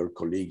from your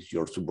colleagues,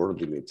 your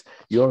subordinates,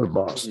 your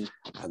boss,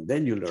 and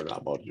then you learn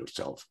about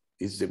yourself.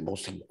 It's the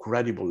most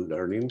incredible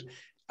learning,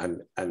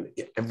 and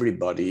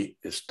everybody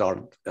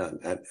started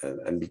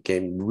and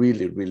became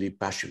really, really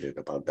passionate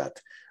about that,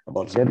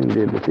 about getting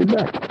the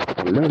feedback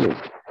and learning.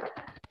 I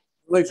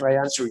don't know if I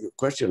answer your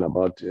question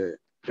about the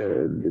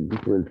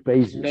different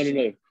phases.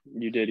 No.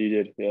 You did.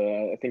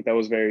 I think that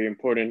was very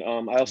important.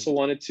 I also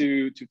wanted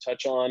to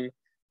touch on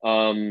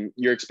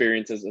your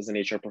experiences as an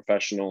HR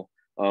professional.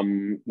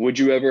 Would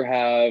you ever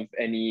have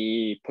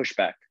any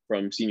pushback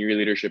from senior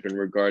leadership in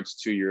regards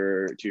to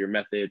your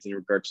methods, in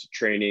regards to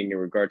training, in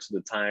regards to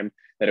the time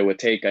that it would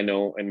take? I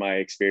know in my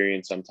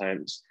experience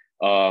sometimes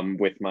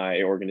with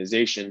my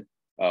organization,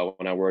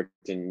 when I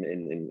worked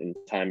in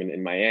time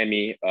in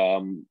Miami,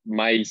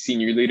 my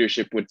senior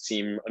leadership would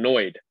seem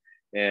annoyed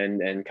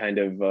and kind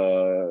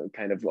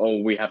of,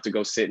 we have to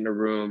go sit in a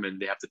room and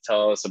they have to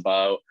tell us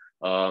about,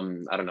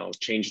 I don't know,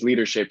 change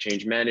leadership,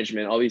 change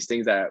management, all these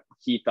things that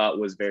he thought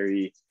was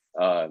very,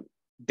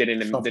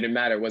 didn't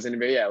matter. It was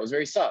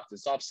very soft.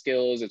 It's soft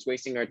skills. It's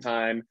wasting our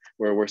time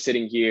where we're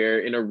sitting here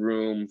in a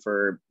room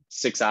for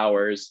 6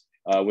 hours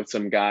with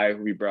some guy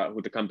who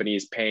the company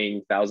is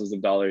paying thousands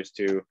of dollars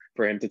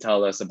for him to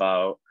tell us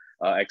about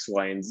X,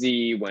 Y, and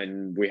Z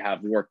when we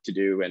have work to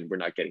do and we're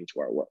not getting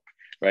to our work.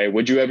 Right?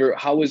 Would you ever?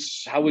 How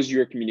was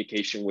your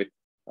communication with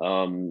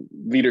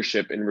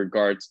leadership in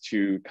regards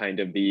to kind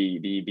of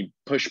the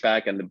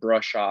pushback and the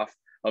brush off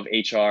of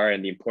HR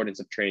and the importance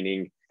of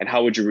training, and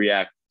how would you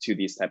react to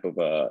these type of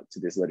to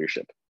this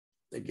leadership?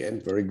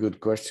 Again, very good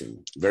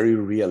question. Very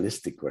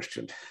realistic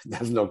question.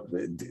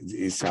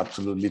 It's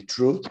absolutely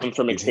true.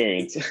 From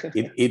experience.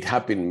 It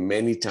happened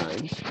many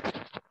times.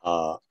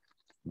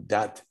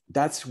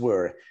 That's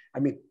where, I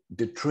mean,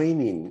 the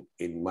training,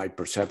 in my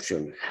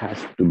perception,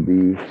 has to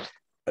be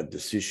a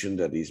decision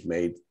that is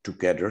made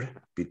together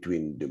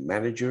between the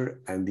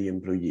manager and the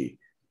employee,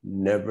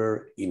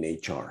 never in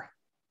HR.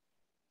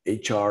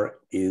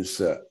 HR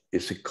is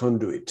a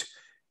conduit,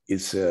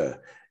 is an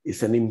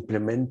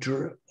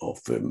implementer of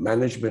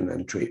management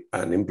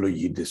and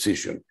employee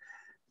decision.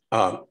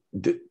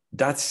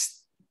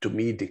 That's, to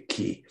me, the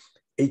key.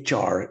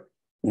 HR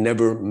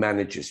never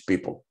manages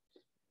people,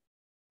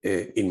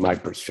 in my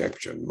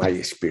perception, my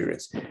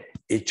experience.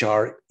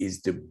 HR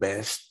is the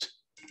best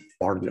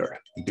partner,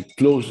 the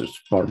closest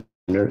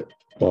partner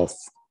of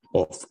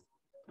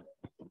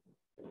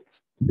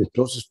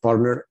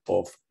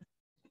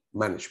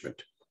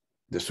management.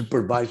 The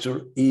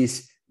supervisor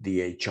is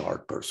the HR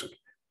person.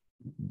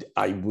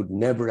 I would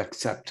never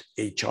accept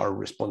HR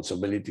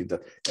responsibility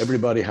that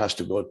everybody has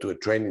to go to a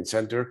training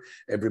center,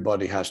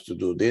 everybody has to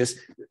do this.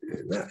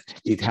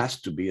 It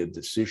has to be a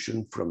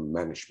decision from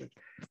management.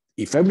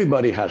 If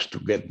everybody has to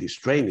get this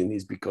training,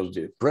 it's because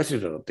the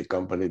president of the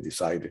company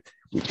decided,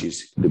 which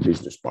is the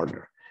business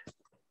partner.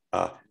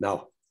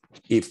 Now,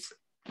 if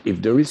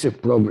there is a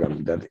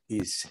program that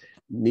is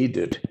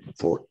needed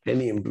for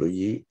any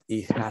employee,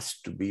 it has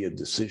to be a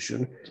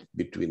decision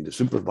between the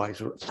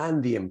supervisor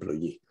and the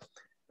employee.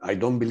 I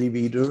don't believe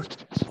either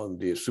on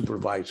the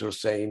supervisor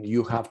saying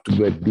you have to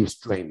get this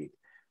training.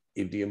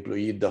 if the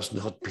employee does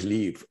not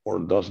believe or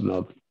does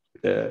not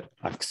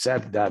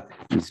accept that,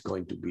 it's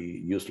going to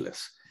be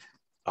useless.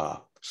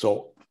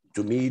 So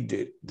to me,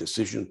 the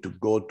decision to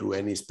go to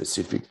any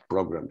specific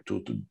program,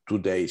 2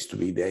 days,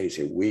 3 days,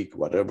 a week,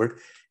 whatever,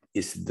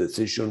 is the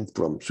decision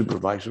from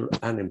supervisor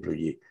and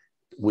employee,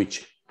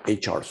 which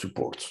HR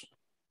supports.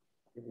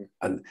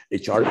 And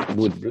HR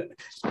would,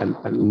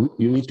 and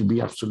you need to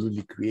be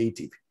absolutely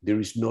creative. There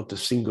is not a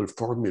single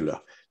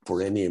formula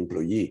for any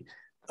employee.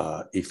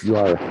 If you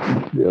are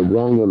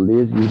wrong on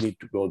this, you need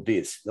to go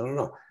this.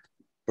 No.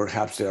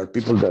 Perhaps there are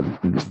people that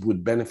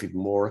would benefit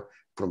more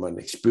from an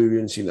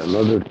experience in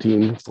another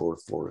team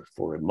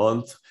for a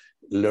month,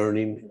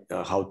 learning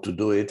how to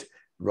do it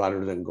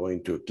rather than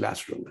going to a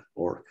classroom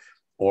or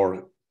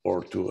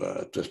to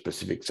a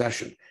specific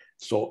session.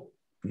 So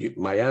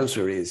my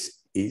answer is,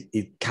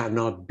 it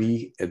cannot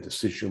be a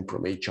decision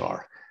from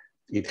HR.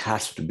 It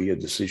has to be a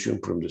decision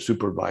from the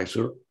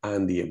supervisor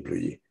and the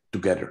employee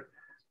together,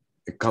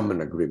 a common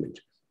agreement.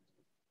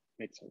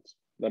 Makes sense.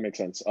 That makes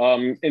sense.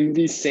 In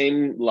these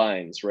same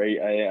lines,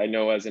 right? I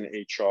know as an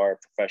HR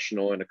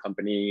professional in a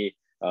company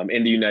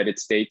in the United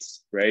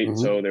States, right? Mm-hmm.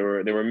 So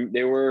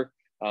there were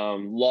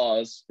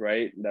laws,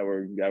 right, that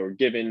were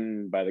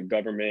given by the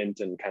government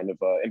and kind of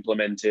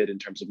implemented in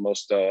terms of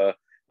most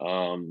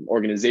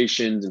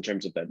organizations in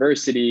terms of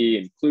diversity,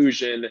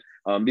 inclusion.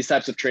 These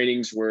types of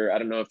trainings were, I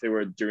don't know if they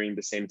were during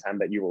the same time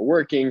that you were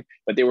working,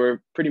 but they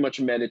were pretty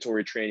much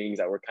mandatory trainings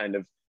that were kind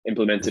of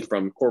implemented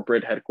from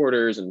corporate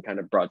headquarters and kind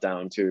of brought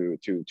down to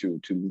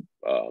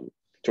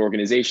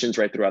organizations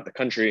right throughout the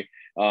country.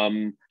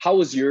 How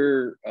was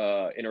your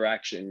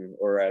interaction,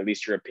 or at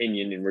least your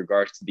opinion, in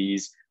regards to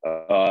these,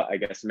 I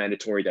guess,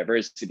 mandatory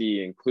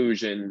diversity,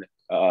 inclusion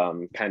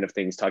kind of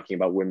things, talking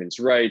about women's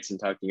rights and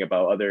talking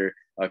about other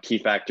key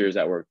factors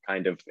that were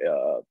kind of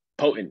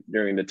potent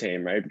during the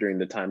time, right? During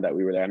the time that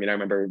we were there. I mean, I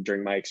remember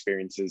during my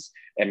experiences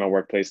at my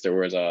workplace, there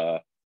was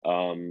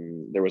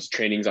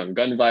trainings on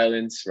gun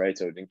violence, right?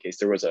 So in case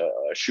there was a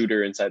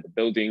shooter inside the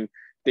building,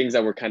 things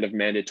that were kind of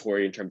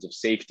mandatory in terms of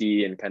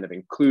safety and kind of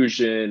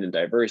inclusion and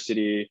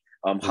diversity.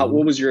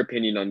 What was your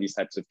opinion on these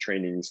types of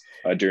trainings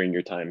during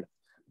your time?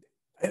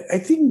 I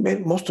think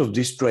most of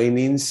these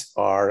trainings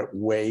are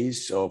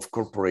ways of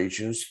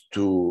corporations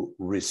to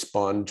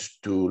respond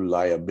to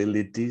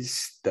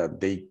liabilities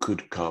that they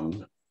could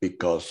come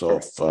because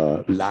of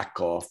lack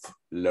of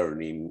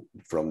learning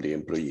from the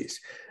employees.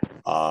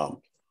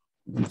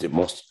 The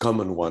most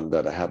common one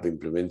that I have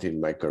implemented in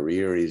my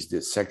career is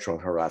the sexual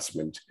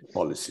harassment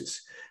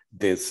policies.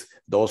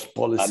 Those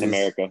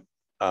policies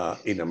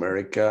in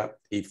America,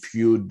 if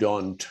you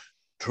don't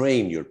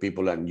train your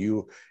people and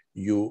you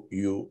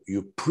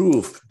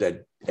prove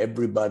that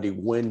everybody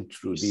went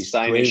through this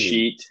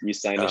training. You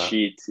sign a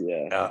sheet.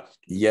 Yeah.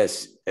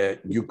 Yes,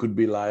 you could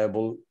be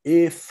liable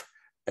if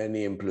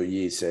any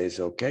employee says,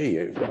 "Okay,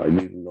 I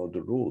didn't know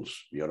the rules."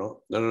 You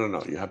know,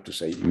 no. You have to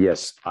say,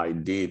 "Yes, I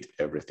did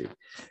everything."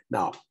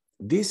 Now,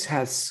 this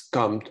has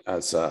come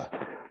as a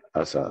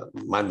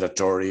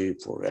mandatory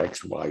for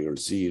X, Y, or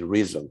Z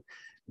reason.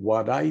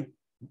 What I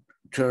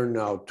turned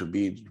out to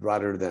be,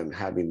 rather than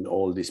having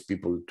all these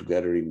people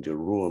together in the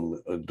room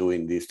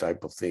doing these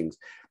type of things,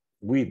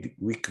 we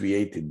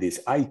created this.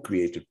 I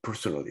created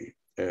personally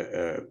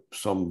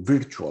some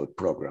virtual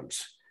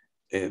programs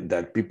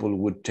that people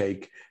would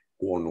take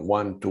on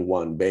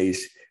one-to-one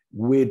base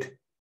with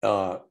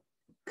 3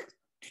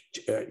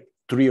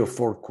 or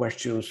 4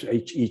 questions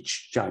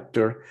each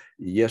chapter,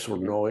 yes or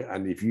no.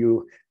 And if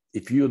you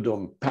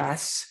don't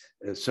pass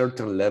a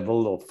certain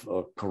level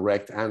of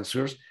correct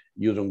answers,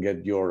 you don't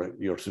get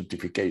your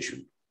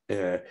certification.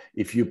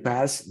 If you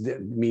pass,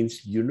 that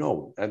means you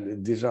know.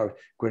 And these are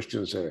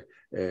questions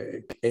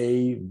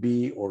A,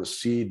 B, or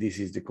C. This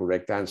is the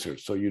correct answer.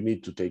 So you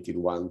need to take it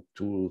 1,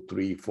 2,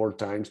 3, 4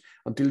 times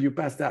until you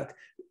pass that.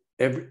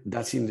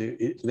 That's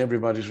in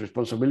everybody's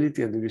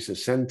responsibility, and there is a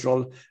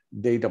central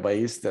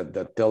database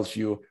that tells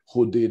you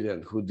who did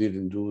and who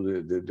didn't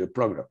do the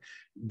program.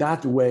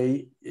 That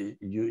way,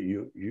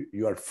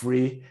 you are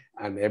free,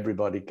 and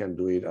everybody can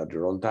do it at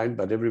their own time.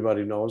 But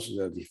everybody knows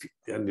that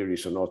and there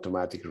is an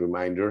automatic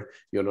reminder.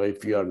 You know,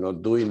 if you are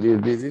not doing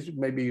this,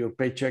 maybe your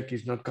paycheck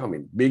is not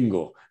coming.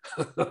 Bingo.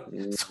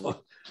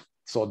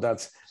 So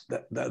that's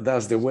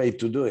the way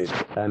to do it,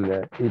 and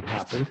it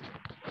happens.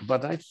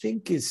 But I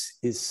think this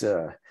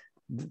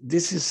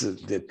is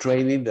the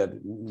training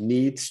that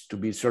needs to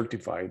be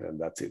certified, and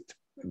that's it.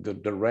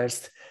 The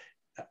rest,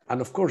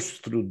 and of course,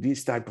 through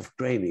this type of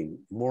training,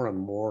 more and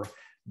more,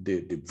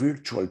 the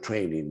virtual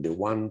training, the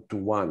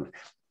one-to-one,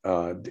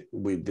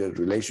 with the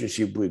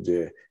relationship with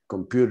the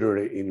computer,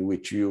 in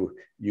which you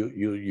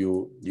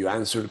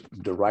answer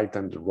the right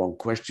and the wrong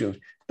questions.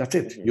 That's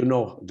it. You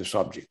know the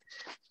subject.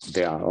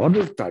 There are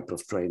other type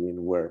of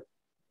training where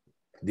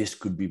this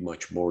could be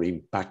much more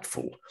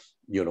impactful.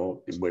 You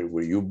know,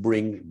 where you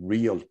bring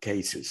real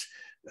cases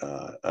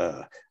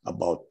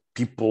about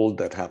people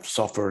that have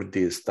suffered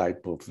this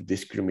type of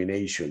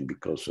discrimination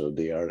because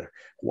they are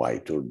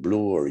white or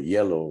blue or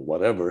yellow,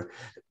 whatever.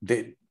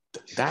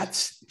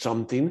 That's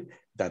something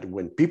that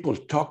when people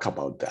talk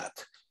about that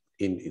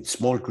in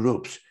small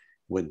groups,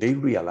 when they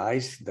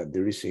realize that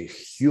there is a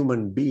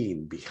human being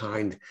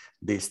behind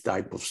this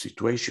type of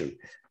situation,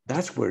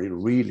 that's where it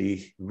really,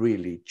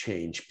 really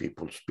changed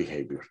people's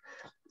behavior.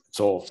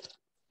 So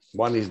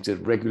one is the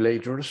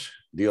regulators,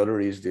 the other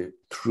is the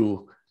true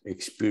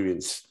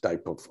experience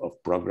type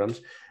of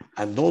programs.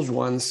 And those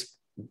ones,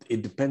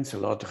 it depends a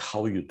lot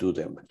how you do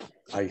them.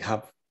 I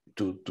have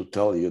to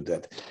tell you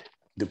that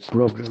the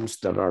programs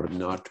that are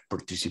not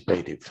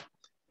participative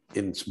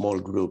in small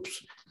groups,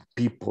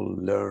 people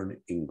learn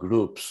in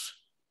groups.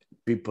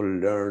 People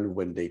learn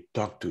when they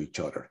talk to each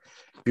other.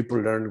 People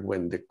learn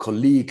when the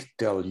colleague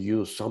tells you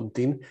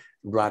something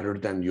rather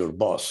than your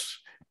boss.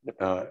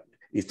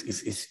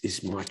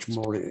 It's much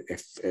more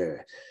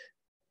effective.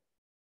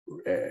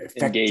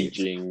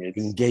 Engaging.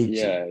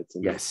 Engaging. It's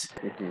yes.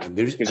 And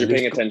because you're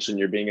paying attention,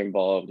 you're being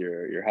involved,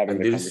 you're having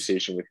the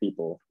conversation with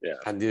people. Yeah.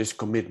 And there's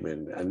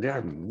commitment. And there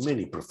are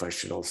many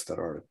professionals that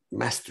are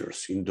masters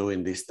in doing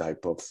this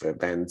type of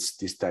events,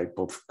 this type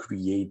of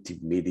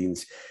creative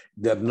meetings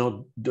that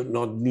do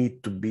not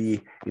need to be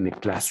in a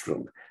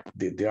classroom.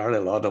 There are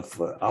a lot of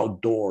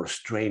outdoors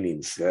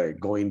trainings,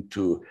 going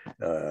to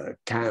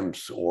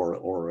camps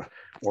or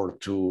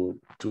to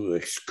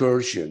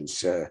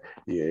excursions,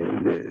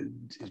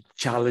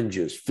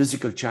 challenges,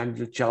 physical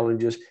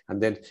challenges,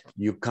 and then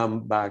you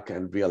come back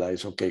and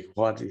realize, okay,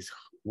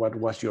 what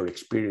was your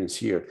experience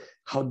here?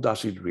 How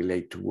does it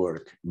relate to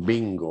work?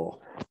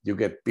 Bingo, you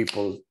get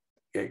people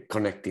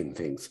connecting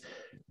things.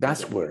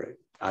 That's where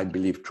I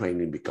believe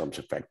training becomes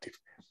effective.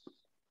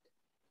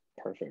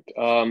 Perfect.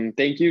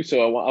 Thank you.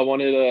 So I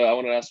wanted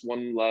to ask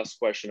one last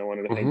question. I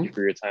wanted to thank you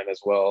for your time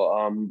as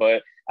well.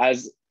 But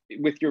as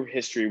with your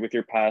history, with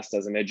your past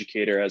as an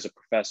educator, as a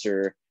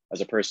professor, as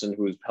a person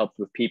who's helped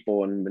with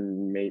people, and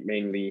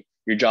mainly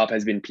your job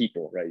has been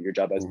people, right? Your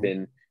job has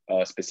been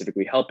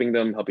specifically helping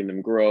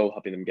them grow,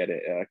 helping them get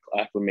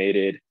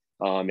acclimated,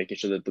 making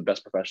sure that the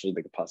best professionals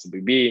they could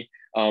possibly be.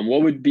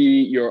 What would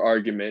be your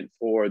argument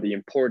for the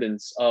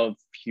importance of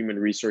human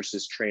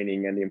resources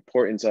training and the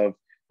importance of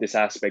this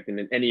aspect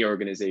in any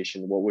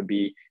organization? What would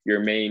be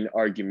your main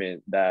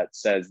argument that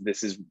says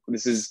this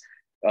is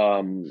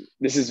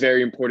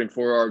very important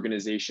for our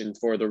organization,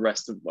 for the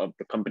rest of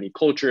the company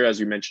culture,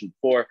 as you mentioned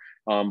before?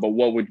 But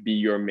what would be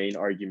your main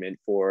argument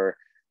for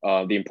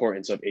the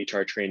importance of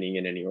HR training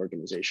in any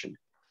organization?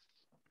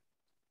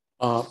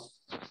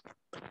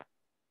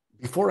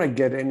 Before I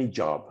get any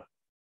job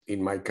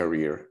in my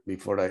career,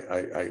 before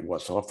I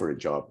was offered a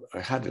job, I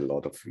had a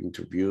lot of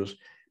interviews,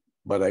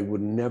 but I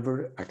would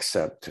never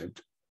accept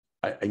it.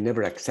 I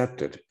never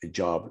accepted a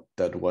job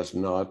that was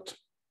not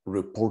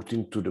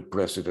reporting to the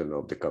president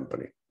of the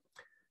company.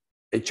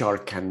 HR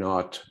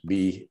cannot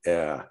be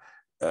a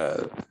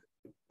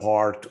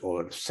part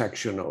or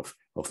section of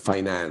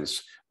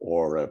finance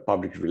or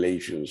public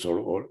relations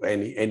or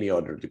any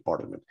other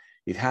department.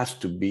 It has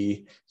to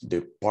be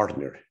the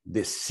partner,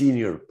 the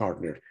senior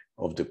partner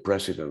of the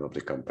president of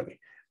the company.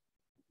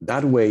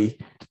 That way,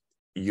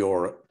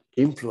 your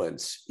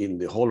influence in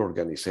the whole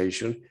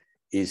organization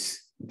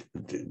is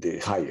the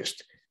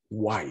highest.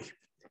 Why?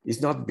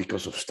 It's not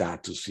because of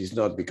status, it's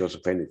not because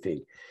of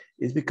anything.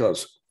 It's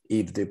because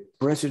if the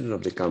president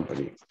of the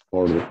company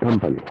or the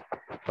company,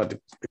 but the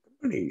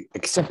company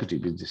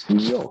executive is the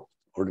CEO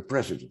or the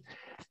president,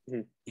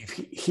 if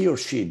he or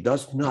she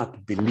does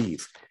not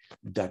believe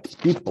that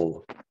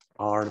people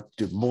are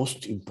the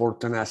most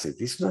important asset,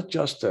 it's not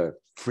just a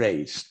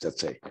phrase that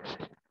say,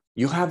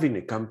 you have in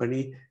a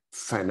company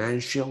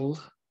financial,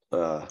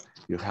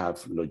 you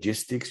have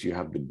logistics, you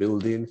have the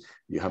building,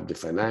 you have the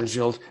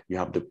financials, you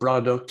have the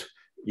product,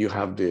 you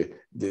have the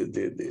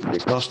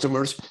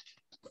customers,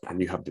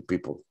 and you have the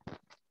people.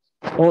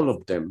 All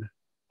of them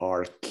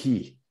are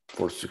key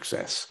for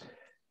success.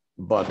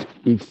 But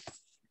if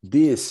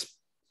these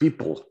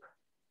people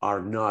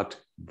are not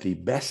the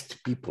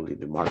best people in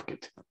the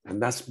market,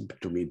 and that's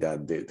to me that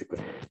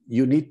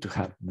you need to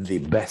have the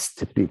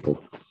best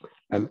people.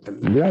 And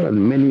there are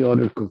many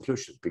other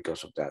conclusions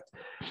because of that.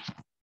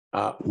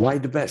 Why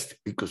the best?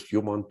 Because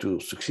you want to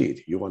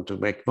succeed, you want to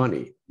make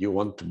money, you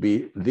want to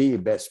be the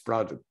best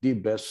product, the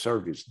best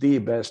service, the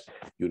best,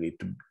 you need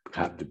to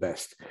have the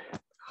best.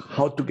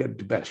 How to get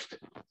the best?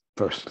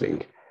 First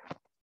thing,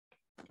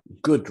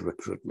 good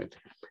recruitment.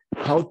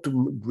 How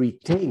to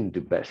retain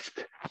the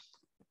best?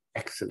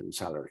 Excellent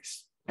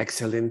salaries,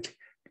 excellent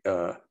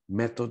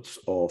methods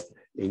of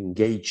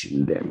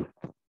engaging them,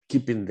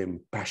 keeping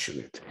them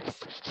passionate.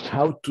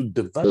 How to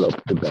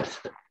develop the best?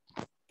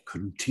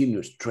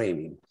 Continuous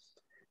training.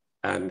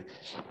 And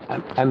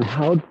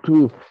how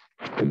to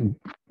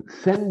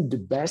send the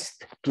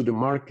best to the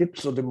market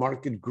so the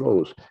market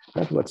grows.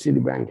 That's what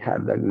Citibank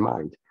had in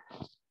mind.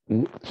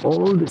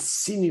 All the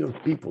senior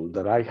people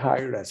that I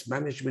hired as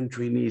management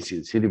trainees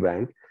in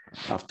Citibank,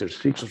 after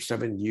 6 or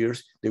 7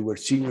 years, they were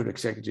senior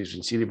executives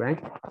in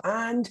Citibank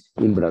and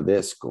in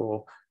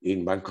Bradesco,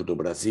 in Banco do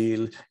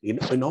Brasil,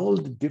 in all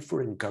the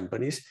different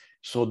companies.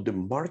 So the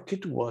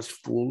market was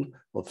full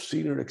of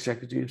senior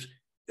executives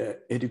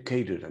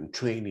educated and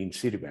trained in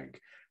Citibank.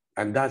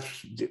 And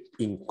that's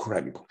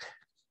incredible.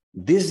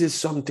 This is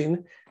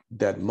something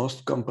that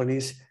most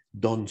companies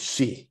don't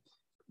see.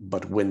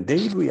 But when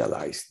they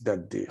realize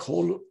that the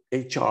whole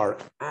HR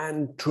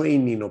and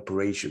training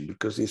operation,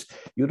 because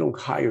you don't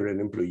hire an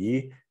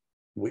employee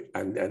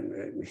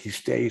and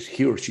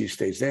he or she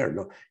stays there.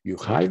 No, you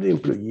hire the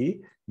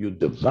employee, you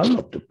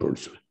develop the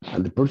person,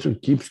 and the person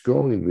keeps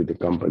growing with the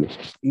company.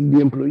 If the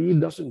employee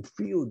doesn't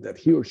feel that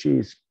he or she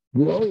is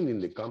growing in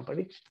the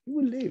company, he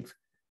will leave.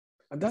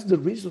 And that's the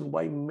reason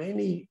why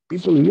many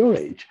people your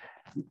age,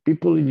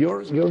 people in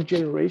your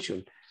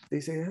generation, they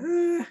say,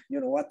 you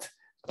know what?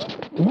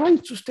 Why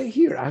to stay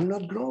here? I'm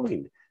not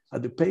growing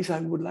at the pace I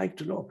would like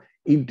to know.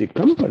 If the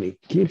company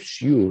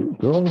keeps you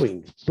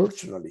growing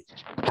personally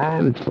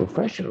and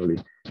professionally,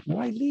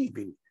 why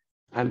leaving?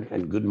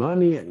 And good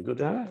money and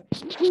good, I'm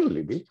not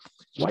leaving.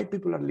 Why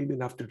people are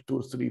leaving after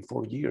 2, 3,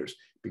 4 years?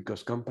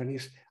 Because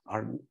companies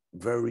are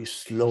very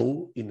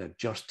slow in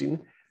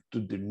adjusting to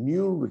the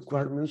new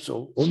requirements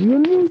of your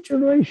new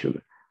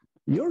generation.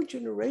 Your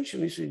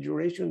generation is a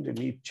generation that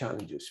needs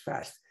challenges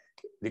fast.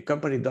 The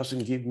company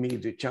doesn't give me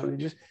the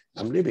challenges,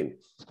 I'm leaving.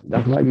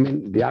 That's why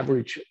the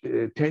average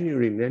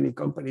tenure in any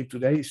company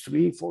today is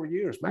 3, 4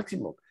 years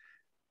maximum.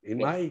 In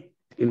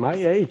my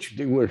age,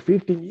 they were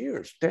 15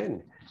 years,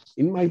 10.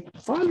 In my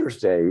father's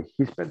day,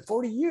 he spent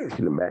 40 years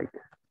in the bank.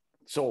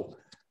 So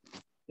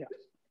yeah,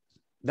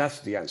 that's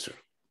the answer.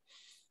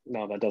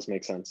 No, that does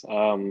make sense.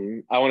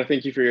 I want to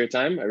thank you for your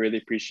time. I really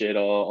appreciate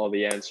all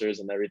the answers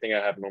and everything. I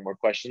have no more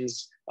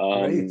questions.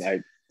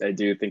 I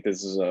do think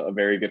this is a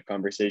very good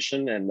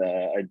conversation, and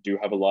I do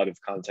have a lot of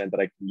content that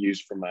I can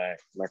use for my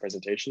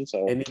presentation.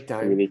 So anytime,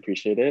 I really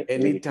appreciate it.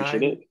 Anytime, really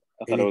appreciate it.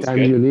 I thought it was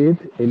good.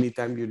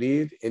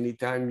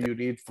 Anytime you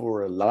need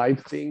for a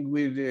live thing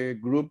with a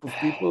group of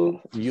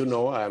people,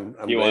 I'm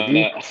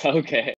ready. Okay.